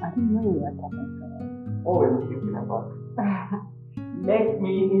 Mom. I didn't know you were talking to me. What were you thinking about? Let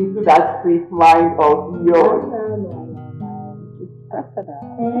me into that sweet mind of yours. No. It's personal.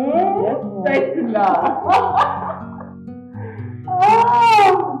 Yes, personal.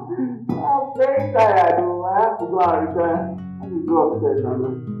 I'm very tired. I have to go and return. Let me go upstairs and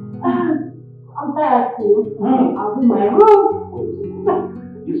I'm tired too. I'll be in my room.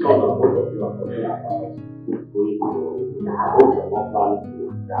 This one of both of you are talking about going to I hope you're not planning to.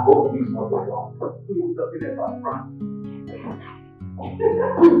 I hope this is not going on. Who is talking about France?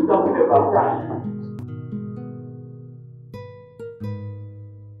 Who is talking about France?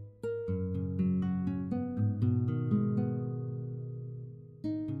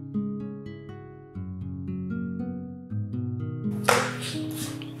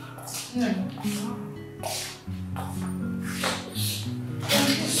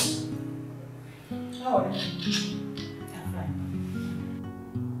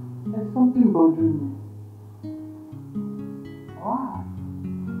 There's something bothering me. Wow.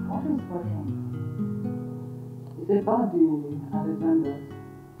 What is bothering me? It's about the Alexanders.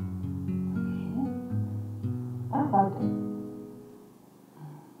 Okay. What about them?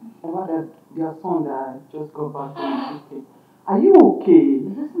 About their son that just got back from the UK. Are you okay?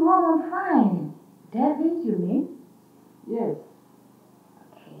 This is Mom, I'm fine. David, you mean? Yes.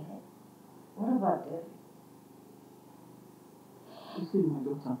 Okay. What about David? You see, my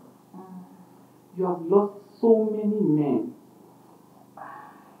daughter, you have lost so many men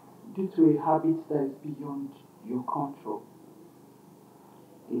due to a habit that is beyond your control.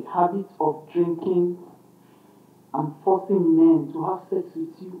 A habit of drinking and forcing men to have sex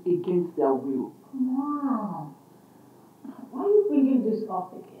with you against their will. Mom, why are you bringing this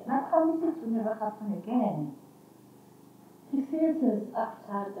up again? I promise it will never happen again. He says it's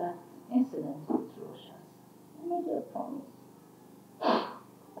after that incident with Roshas. I made you a promise.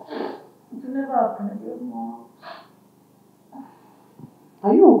 It will will never happen again, Mom.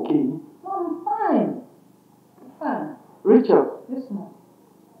 Are you okay? Mom, I'm fine. I'm fine. Rachel? Yes, Mom.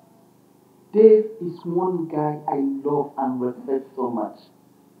 Dave is one guy I love and respect so much.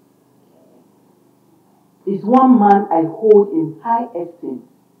 He's one man I hold in high esteem.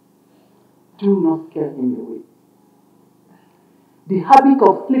 Do not scare him away. The habit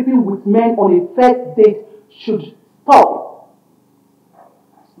of sleeping with men on a first date should stop.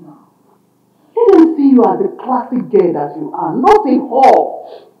 No. Let them see you as the classic girl that you are, not a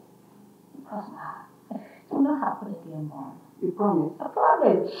whore. It will not happen again, Mom. You promise? I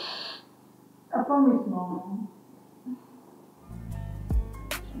promise. I promise, Mom.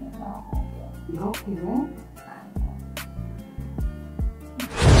 You okay, man?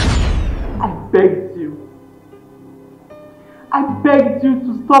 I begged you. I begged you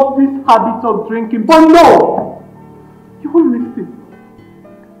to stop this habit of drinking, but no! You won't listen.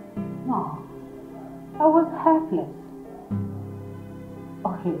 No. I was helpless.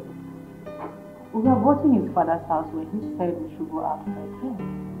 Okay. We were both in his father's house where he said we should go out for a drink.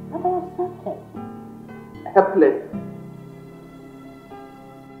 And I accepted. Helpless.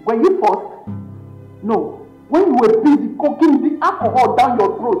 Were you forced? No. When you were busy cooking the alcohol down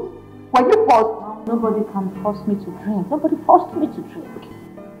your throat, were you forced? Nobody can force me to drink. Nobody forced me to drink.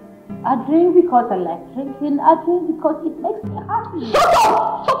 I drink because I like drinking. I drink because it makes me happy. Shut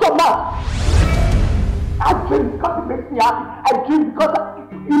up! Shut your mouth! I drink because it makes me happy. I drink because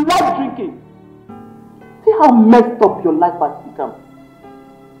you like drinking. See how messed up your life has become.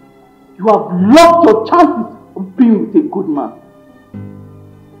 You have lost your chances of being with a good man.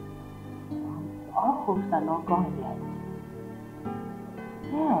 All hopes are not gone yet.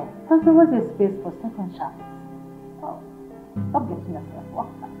 Yeah, there's always a space for second chance. Oh, stop getting yourself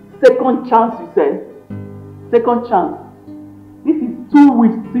worked up. Second chance, you said? Second chance. This is 2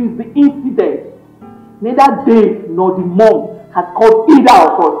 weeks since the incident. Neither Dave nor the mom has called either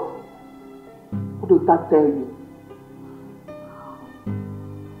of us. What does that tell you?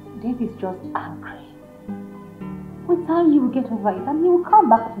 Dave is just angry. With time, you will get over it and he will come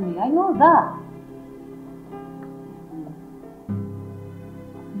back to me. I know that.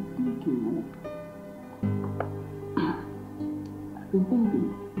 I've been thinking.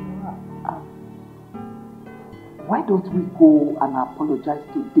 Why don't we go and apologize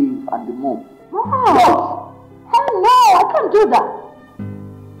to Dave and the mom? No! Hell no! I can't do that.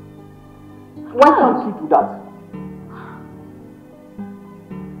 Why can't you do that?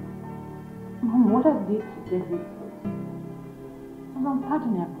 Mom, what I did to David was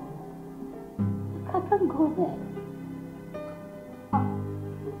unpardonable. I can't go there.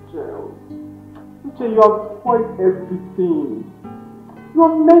 Uche, you have spoiled everything. You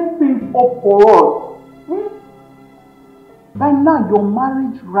have made things up for us. By now, your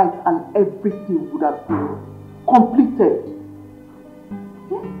marriage rights and everything would have been completed.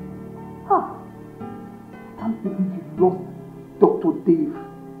 I can't believe you lost Dr. Dave.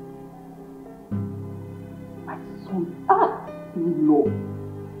 My son, in-law.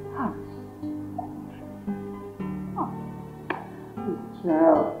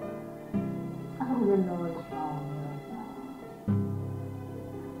 Child. I don't even know what's wrong.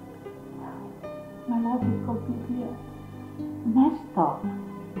 My life is completely messed up.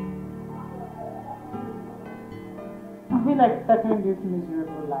 I feel like stuck in this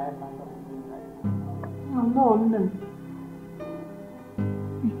miserable life and something like that. No.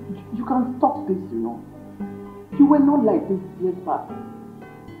 You can stop this, you know. You were not like this years back.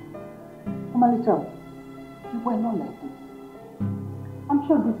 Omalicha, you were not like this. I'm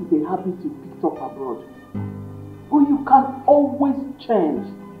sure this is a habit you picked up abroad. But you can always change.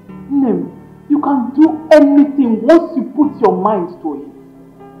 Nim, you can do anything once you put your mind to it.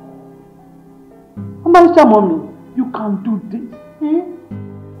 Omalicha, mommy, you can do this.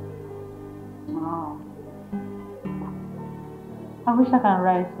 Wow. I wish I can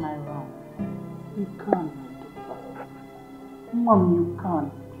right my wrong. You can, my daughter. Mom, you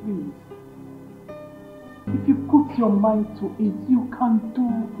can, please. If you put your mind to it, you can do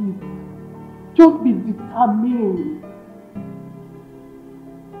it. Just be determined.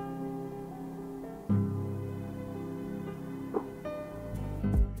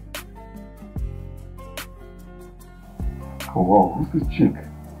 Oh wow, who's this chick?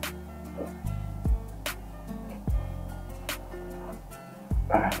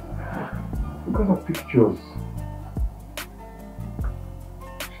 Look at her pictures.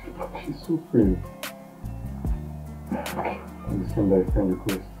 She's so pretty. And the same that friend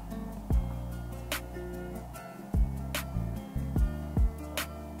request.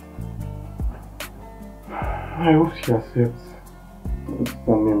 I hope she accepts. What's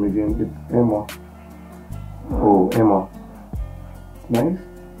her name again? It's Emma. Oh, Emma. Nice.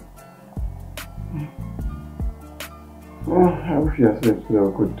 I wish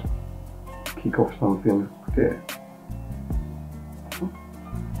yourself could kick off something there.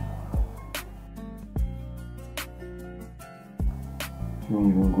 You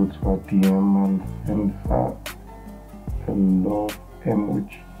even go to her DM and send her the love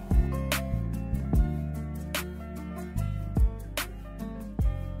emoji.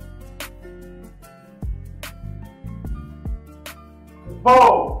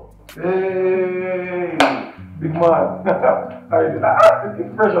 Oh! Hey! Big man! How you doing? Looking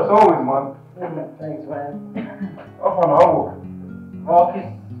fresh as always, man. Thanks, man. How far now? Work is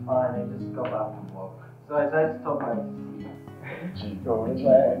fine. I just got back from work. So I decided to stop by to see you. Gee, oh, gee.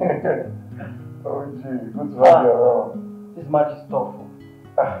 Oh, gee. Good to have you around. This match is tough.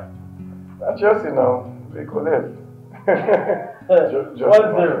 At Chelsea now, they collect.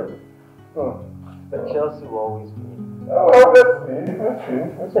 1-0. But Chelsea will always win. Oh, let's see.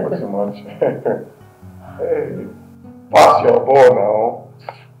 That's not too much. Hey, pass your ball now.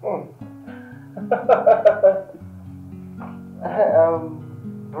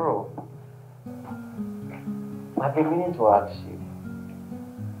 Bro, I've been meaning to ask you.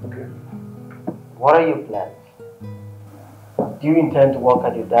 Okay. What are your plans? Do you intend to work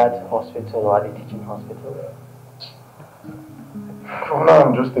at your dad's hospital or at the teaching hospital? For now,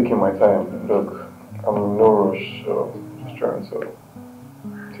 I'm just taking my time. Look, I'm in no rush, so just trying to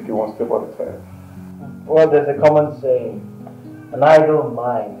take it one step at a time. Well, there's a common saying, an idle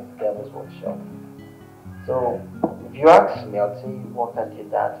mind is the devil's workshop. So, if you ask me, I'll say you work at your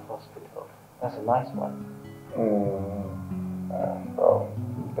dad's hospital. That's a nice one. Well,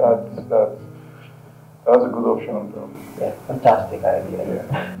 that's a good option, though. Yeah, fantastic idea.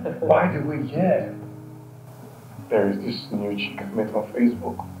 Yeah. By the way, yeah. There is this new chick I met on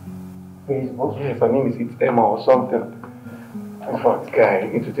Facebook. Facebook? Yes, her name is Emma or something. In fact, guy,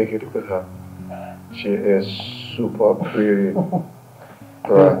 you need to take a look at her. She is super pretty.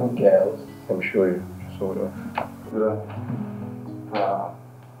 Facebook girls. Let me show you. So,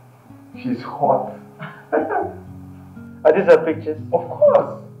 she's hot. Are these her pictures? Of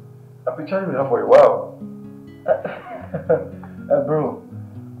course. I've been chatting with her for a while. Bro,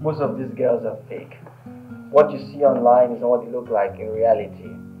 most of these girls are fake. What you see online is not what they look like in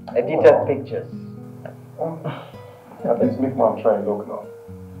reality. Edited pictures. At least make mom try and look now.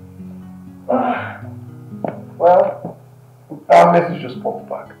 Well, our message just popped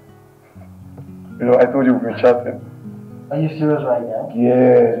back. You know, I told you we've been chatting. are you serious right now?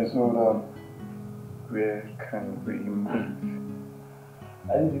 Yeah, just hold on. Where can we meet?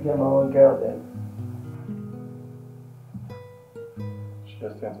 I need to get my own girl then. She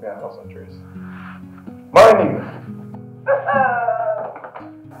just sent me a house address. My nigga!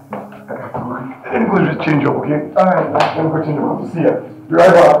 Let me go just change up, okay? Alright, let me go change up to see her. Be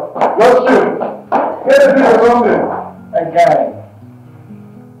right back. Just chill. Get a drink or something. Okay.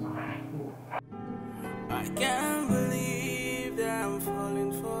 I can't believe that I'm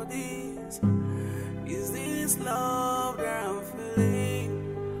falling for this. Is this love that I'm feeling?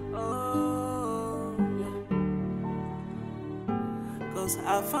 Oh, yeah. 'Cause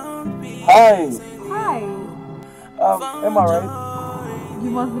I found peace. Hi. Am I right?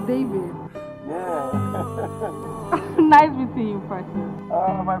 You must be David. Yeah. Nice meeting you in person.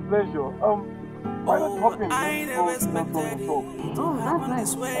 My pleasure. Why not hop in? I never expected it to Oh, that's happen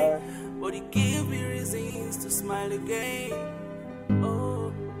nice. this way, but it gave me reasons to smile again.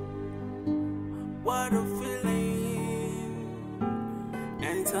 Oh, what a feeling!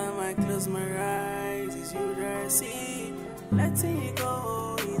 Anytime I close my eyes, it's you that I see. Letting it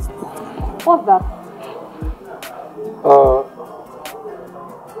go is not. What's that?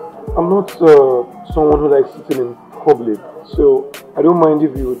 I'm not someone who likes sitting in public, so I don't mind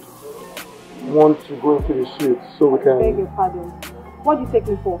if you would want to go into the suite so we can... Beg your pardon. What do you take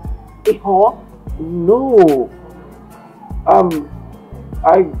me for? A whore? No.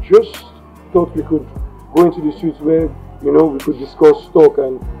 I just thought we could go into the suite where, you know, we could discuss stock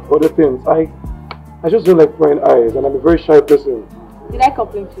and other things. I just don't like prying eyes, and I'm a very shy person. Did I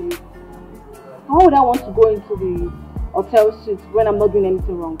complain to you? How would I want to go into the hotel suite when I'm not doing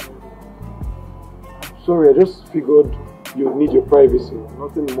anything wrong? Sorry, I just figured you need your privacy,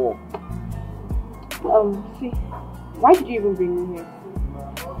 nothing more. See, why did you even bring me here?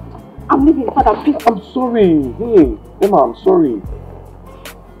 I'm leaving, Father, please. I'm sorry. Hey, Emma, I'm sorry.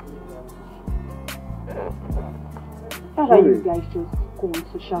 That's why you guys just go on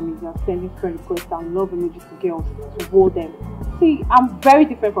social media, sending friend requests and love emojis to girls to hold them. See, I'm very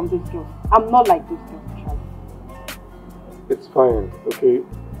different from those girls. I'm not like those girls, actually. It's fine, okay?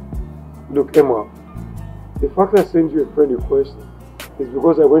 Look, Emma, the fact I sent you a friend request is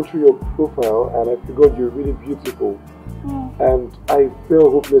because I went through your profile and I figured you're really beautiful. And I fell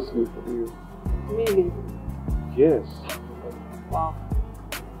hopelessly for you. Really? Yes. Wow.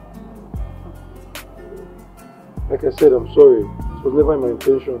 Like I said, I'm sorry. It was never my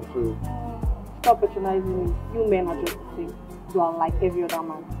intention to... Stop patronizing me. You men are just the same. You are like every other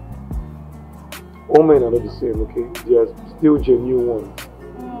man. All men are not the same, okay? They are still genuine ones.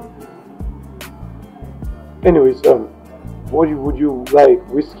 Anyways, what would you like?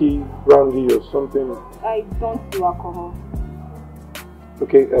 Whiskey, brandy, or something? I don't do alcohol.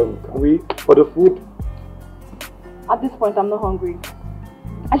 Okay, can we order food? At this point, I'm not hungry.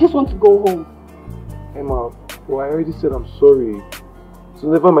 I just want to go home. Emma, well, I already said I'm sorry. It's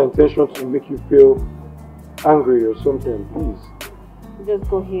never my intention to make you feel angry or something. Please. Just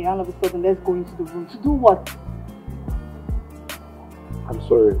go here, all of a sudden, let's go into the room. To do what? I'm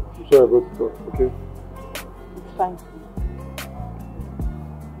sorry. I'm sorry about it, okay? It's fine.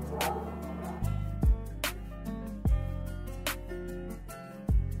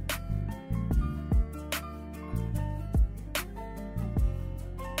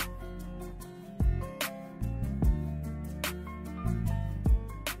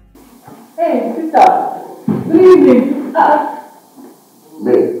 Hey, sister. Good evening.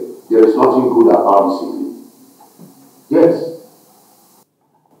 Maid, there is nothing good about this evening. Yes.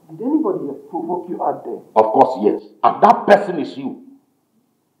 Did anybody provoke you out there? Of course, yes. And that person is you.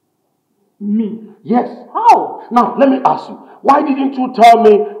 Me? Yes. How? Now, let me ask you, why didn't you tell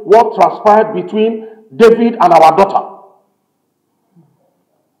me what transpired between David and our daughter?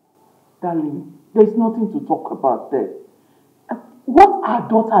 Darling, there's nothing to talk about there. What our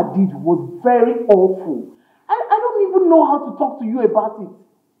daughter did was very awful. I don't even know how to talk to you about it.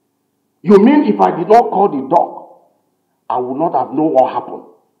 You mean if I did not call the dog, I would not have known what happened?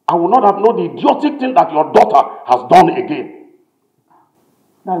 I would not have known the idiotic thing that your daughter has done again.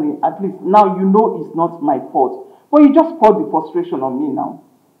 Darling, at least now you know it's not my fault. But you just poured the frustration on me now.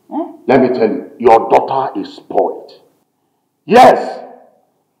 Eh? Let me tell you, your daughter is spoiled. Yes.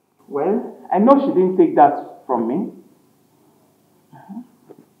 Well, I know she didn't take that from me.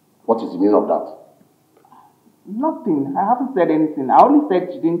 What is the meaning of that? Nothing. I haven't said anything. I only said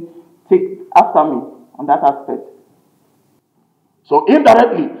she didn't take after me on that aspect. So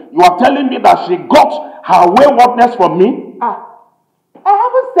indirectly, you are telling me that she got her waywardness from me? I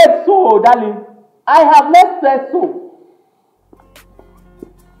haven't said so, darling. I have not said so.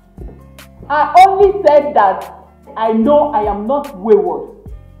 I only said that I know I am not wayward.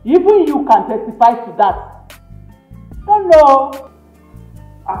 Even you can testify to that. Don't know.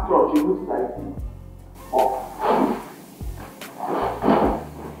 After all, she looks like you. Oh.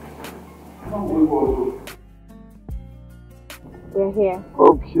 We're here.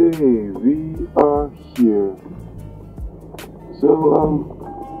 Okay, we are here. So,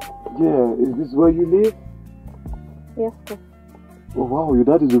 yeah, is this where you live? Yes, sir. Oh wow, your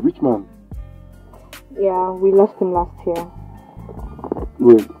dad is a rich man. Yeah, we lost him last year.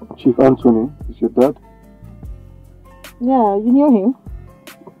 Wait, Chief Anthony is your dad? Yeah, you knew him?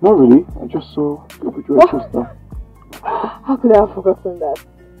 Not really, I just saw your picture with sister. How could I have forgotten that?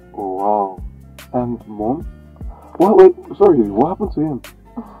 Oh wow. And mom? What? Wait, sorry, what happened to him?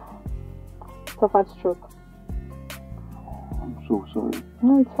 Suffered stroke. I'm so sorry.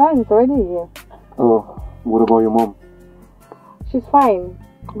 No, it's fine, it's already a year. Oh, what about your mom? She's fine,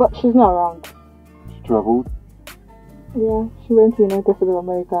 but she's not around. She traveled? Yeah, she went to United States of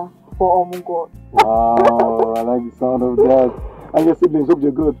America for Omugo. Wow, I like the sound of that. And your siblings, hope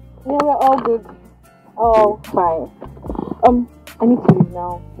you're good. Yeah, we're all good. All fine. I need to leave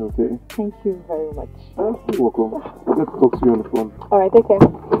now. Okay. Thank you very much. You're welcome. I'll get to talk to you on the phone. Alright, take care.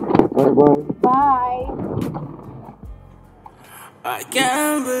 Alright, bye. Bye. I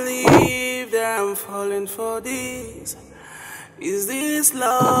can't believe that I'm falling for this. Is this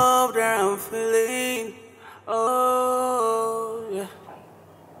love that I'm feeling? Oh, yeah.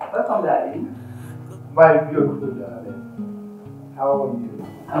 Welcome, darling. My beautiful darling. How are you?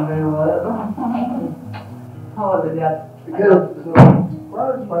 I'm very well. How was the day? Good. So,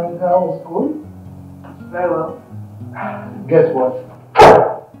 well, my girl was good. Very well. Guess what?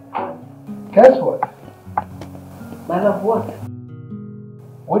 Guess what? My love, what?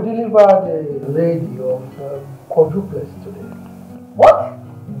 We delivered a lady of quadruplets today. What?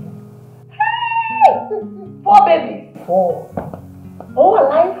 Hey! 4 babies. 4. All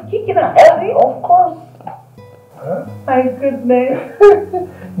alive, kicking and healthy? Of course. Huh? My goodness.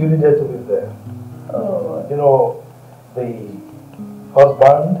 You needed to be there. Oh. You know, the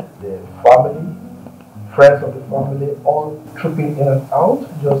husband, the family, friends of the family all trooping in and out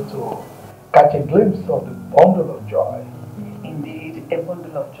just to catch a glimpse of the bundle of joy. Indeed, a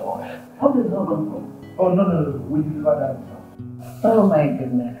bundle of joy. How did it all gone home? Oh, no, we delivered that. Oh my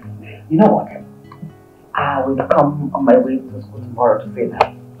goodness. You know what? I will come on my way to school tomorrow to say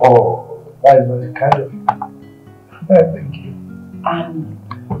that. Oh, that is very kind of you. Thank you. And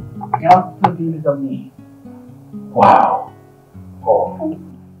you have to do this on me. Wow. Oh,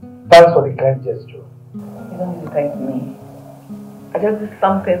 thanks for the kind gesture. You don't need to thank me. I just did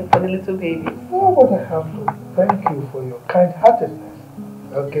something for the little baby. Oh, but I have to thank you for your kind-heartedness.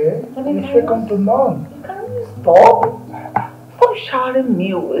 Okay? You're second to none. Can you stop? Stop showering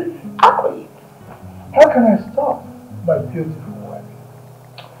me with accolades. How can I stop, my beautiful wife?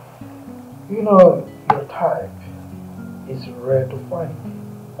 You know, your type is rare to find.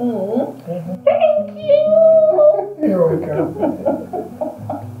 Thank you. You're welcome.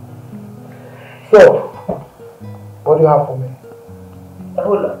 So, what do you have for me? A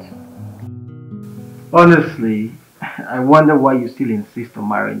whole lot. Honestly, I wonder why you still insist on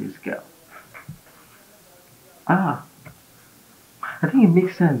marrying this girl. I think it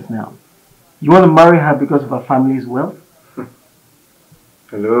makes sense now. You want to marry her because of her family's wealth?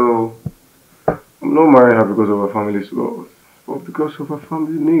 Hello. I'm not marrying her because of her family's wealth, but because of her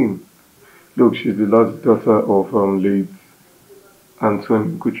family name. Look, she's the last daughter of late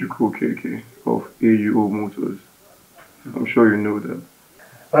Antoine Kuchuku KK of AUO Motors. I'm sure you know that.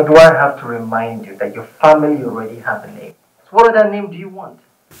 But do I have to remind you that your family already have a name? So what other name do you want?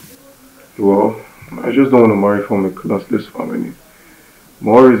 Well, I just don't want to marry from a classless family.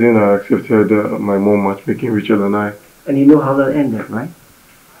 More reason I accepted my mom matchmaking Rachel and I. And you know how that ended, right?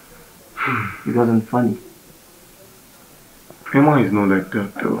 It wasn't funny. Emma is not like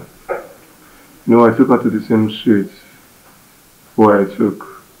that though. You know, I took her to the same streets where I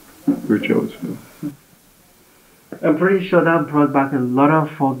took Rachel to. I'm pretty sure that brought back a lot of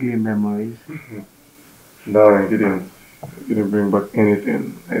foggy memories. No, it didn't. It didn't bring back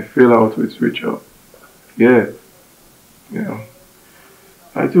anything. I fell out with Rachel. Yeah.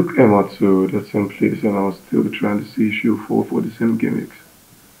 I took Emma to that same place and I was still trying to see if she'll fall for the same gimmicks.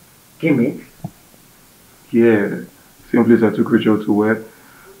 Gimmicks? Yeah. Same place I took Rachel to where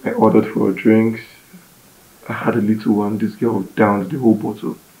I ordered for her drinks. I had a little one. This girl downed the whole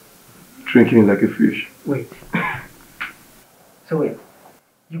bottle, drinking it like a fish. Wait. So wait,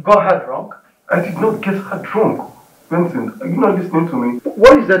 you got her drunk? I did not get her drunk. Benson, are you not listening to me?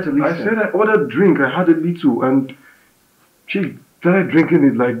 What is that to listen? I said I ordered drink. I had a little and she started drinking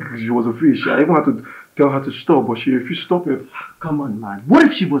it like she was a fish. I even had to tell her to stop, but she refused to stop it. Come on, man. What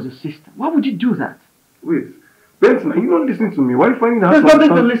if she was a sister? Why would you do that? Wait. Benson, are you not listening to me? Why are you finding that? There's nothing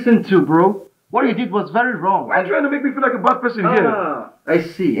to listen to, bro. What you did was very wrong. Why are you trying to make me feel like a bad person here? I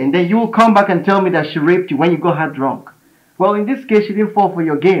see. And then you will come back and tell me that she raped you when you got her drunk. Well, in this case, she didn't fall for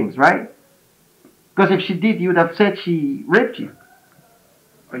your games, right? Because if she did, you would have said she raped you.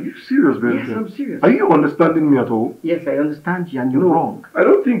 Are you serious, Benson? Yes, I'm serious. Are you understanding me at all? Yes, I understand you, and you're wrong. I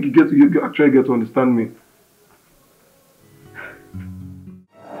don't think you actually get to understand me.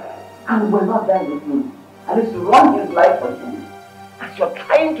 And we're not there with him. And it's wrong his life for him. As you're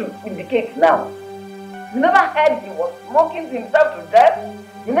trying to indicate now. You never heard he was smoking himself to death?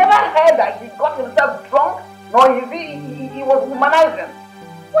 You never heard that he got himself drunk? Nor he was humanizing.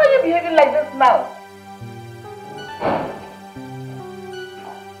 Why are you behaving like this now?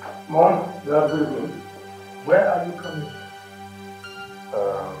 Mom, that's it. Where are you coming?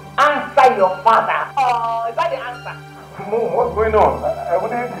 Answer your father. Oh, is that the answer? Mom, what's going on? I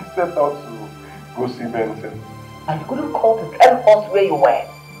wanted to step out to go see Benson. And you couldn't call to tell us where you were.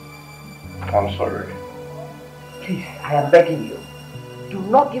 I'm sorry. Please, I am begging you. Do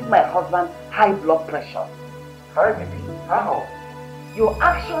not give my husband high blood pressure. Hi, baby. How? Your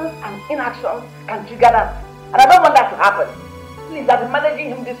actions and inactions can trigger that. And I don't want that to happen. Please, I've been managing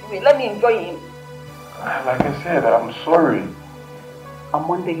him this way. Let me enjoy him. Like I said, I'm sorry. On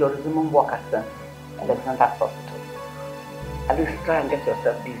Monday, you're resuming work at the Alexander Hospital. At least try and get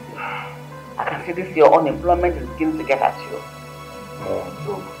yourself busy. I can see this your unemployment is beginning to get at you.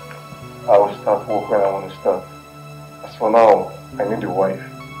 Look, I will start work when I want to start. As for now, I need a wife.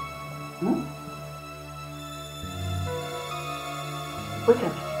 Wait a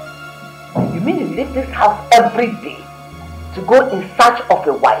minute. You mean you leave this house every day to go in search of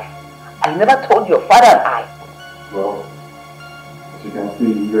a wife? I never told your father and I. Well, as you can see,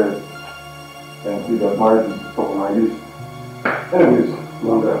 you guys can see that marriage is top of my list. Anyways,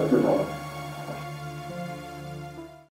 long time, good night.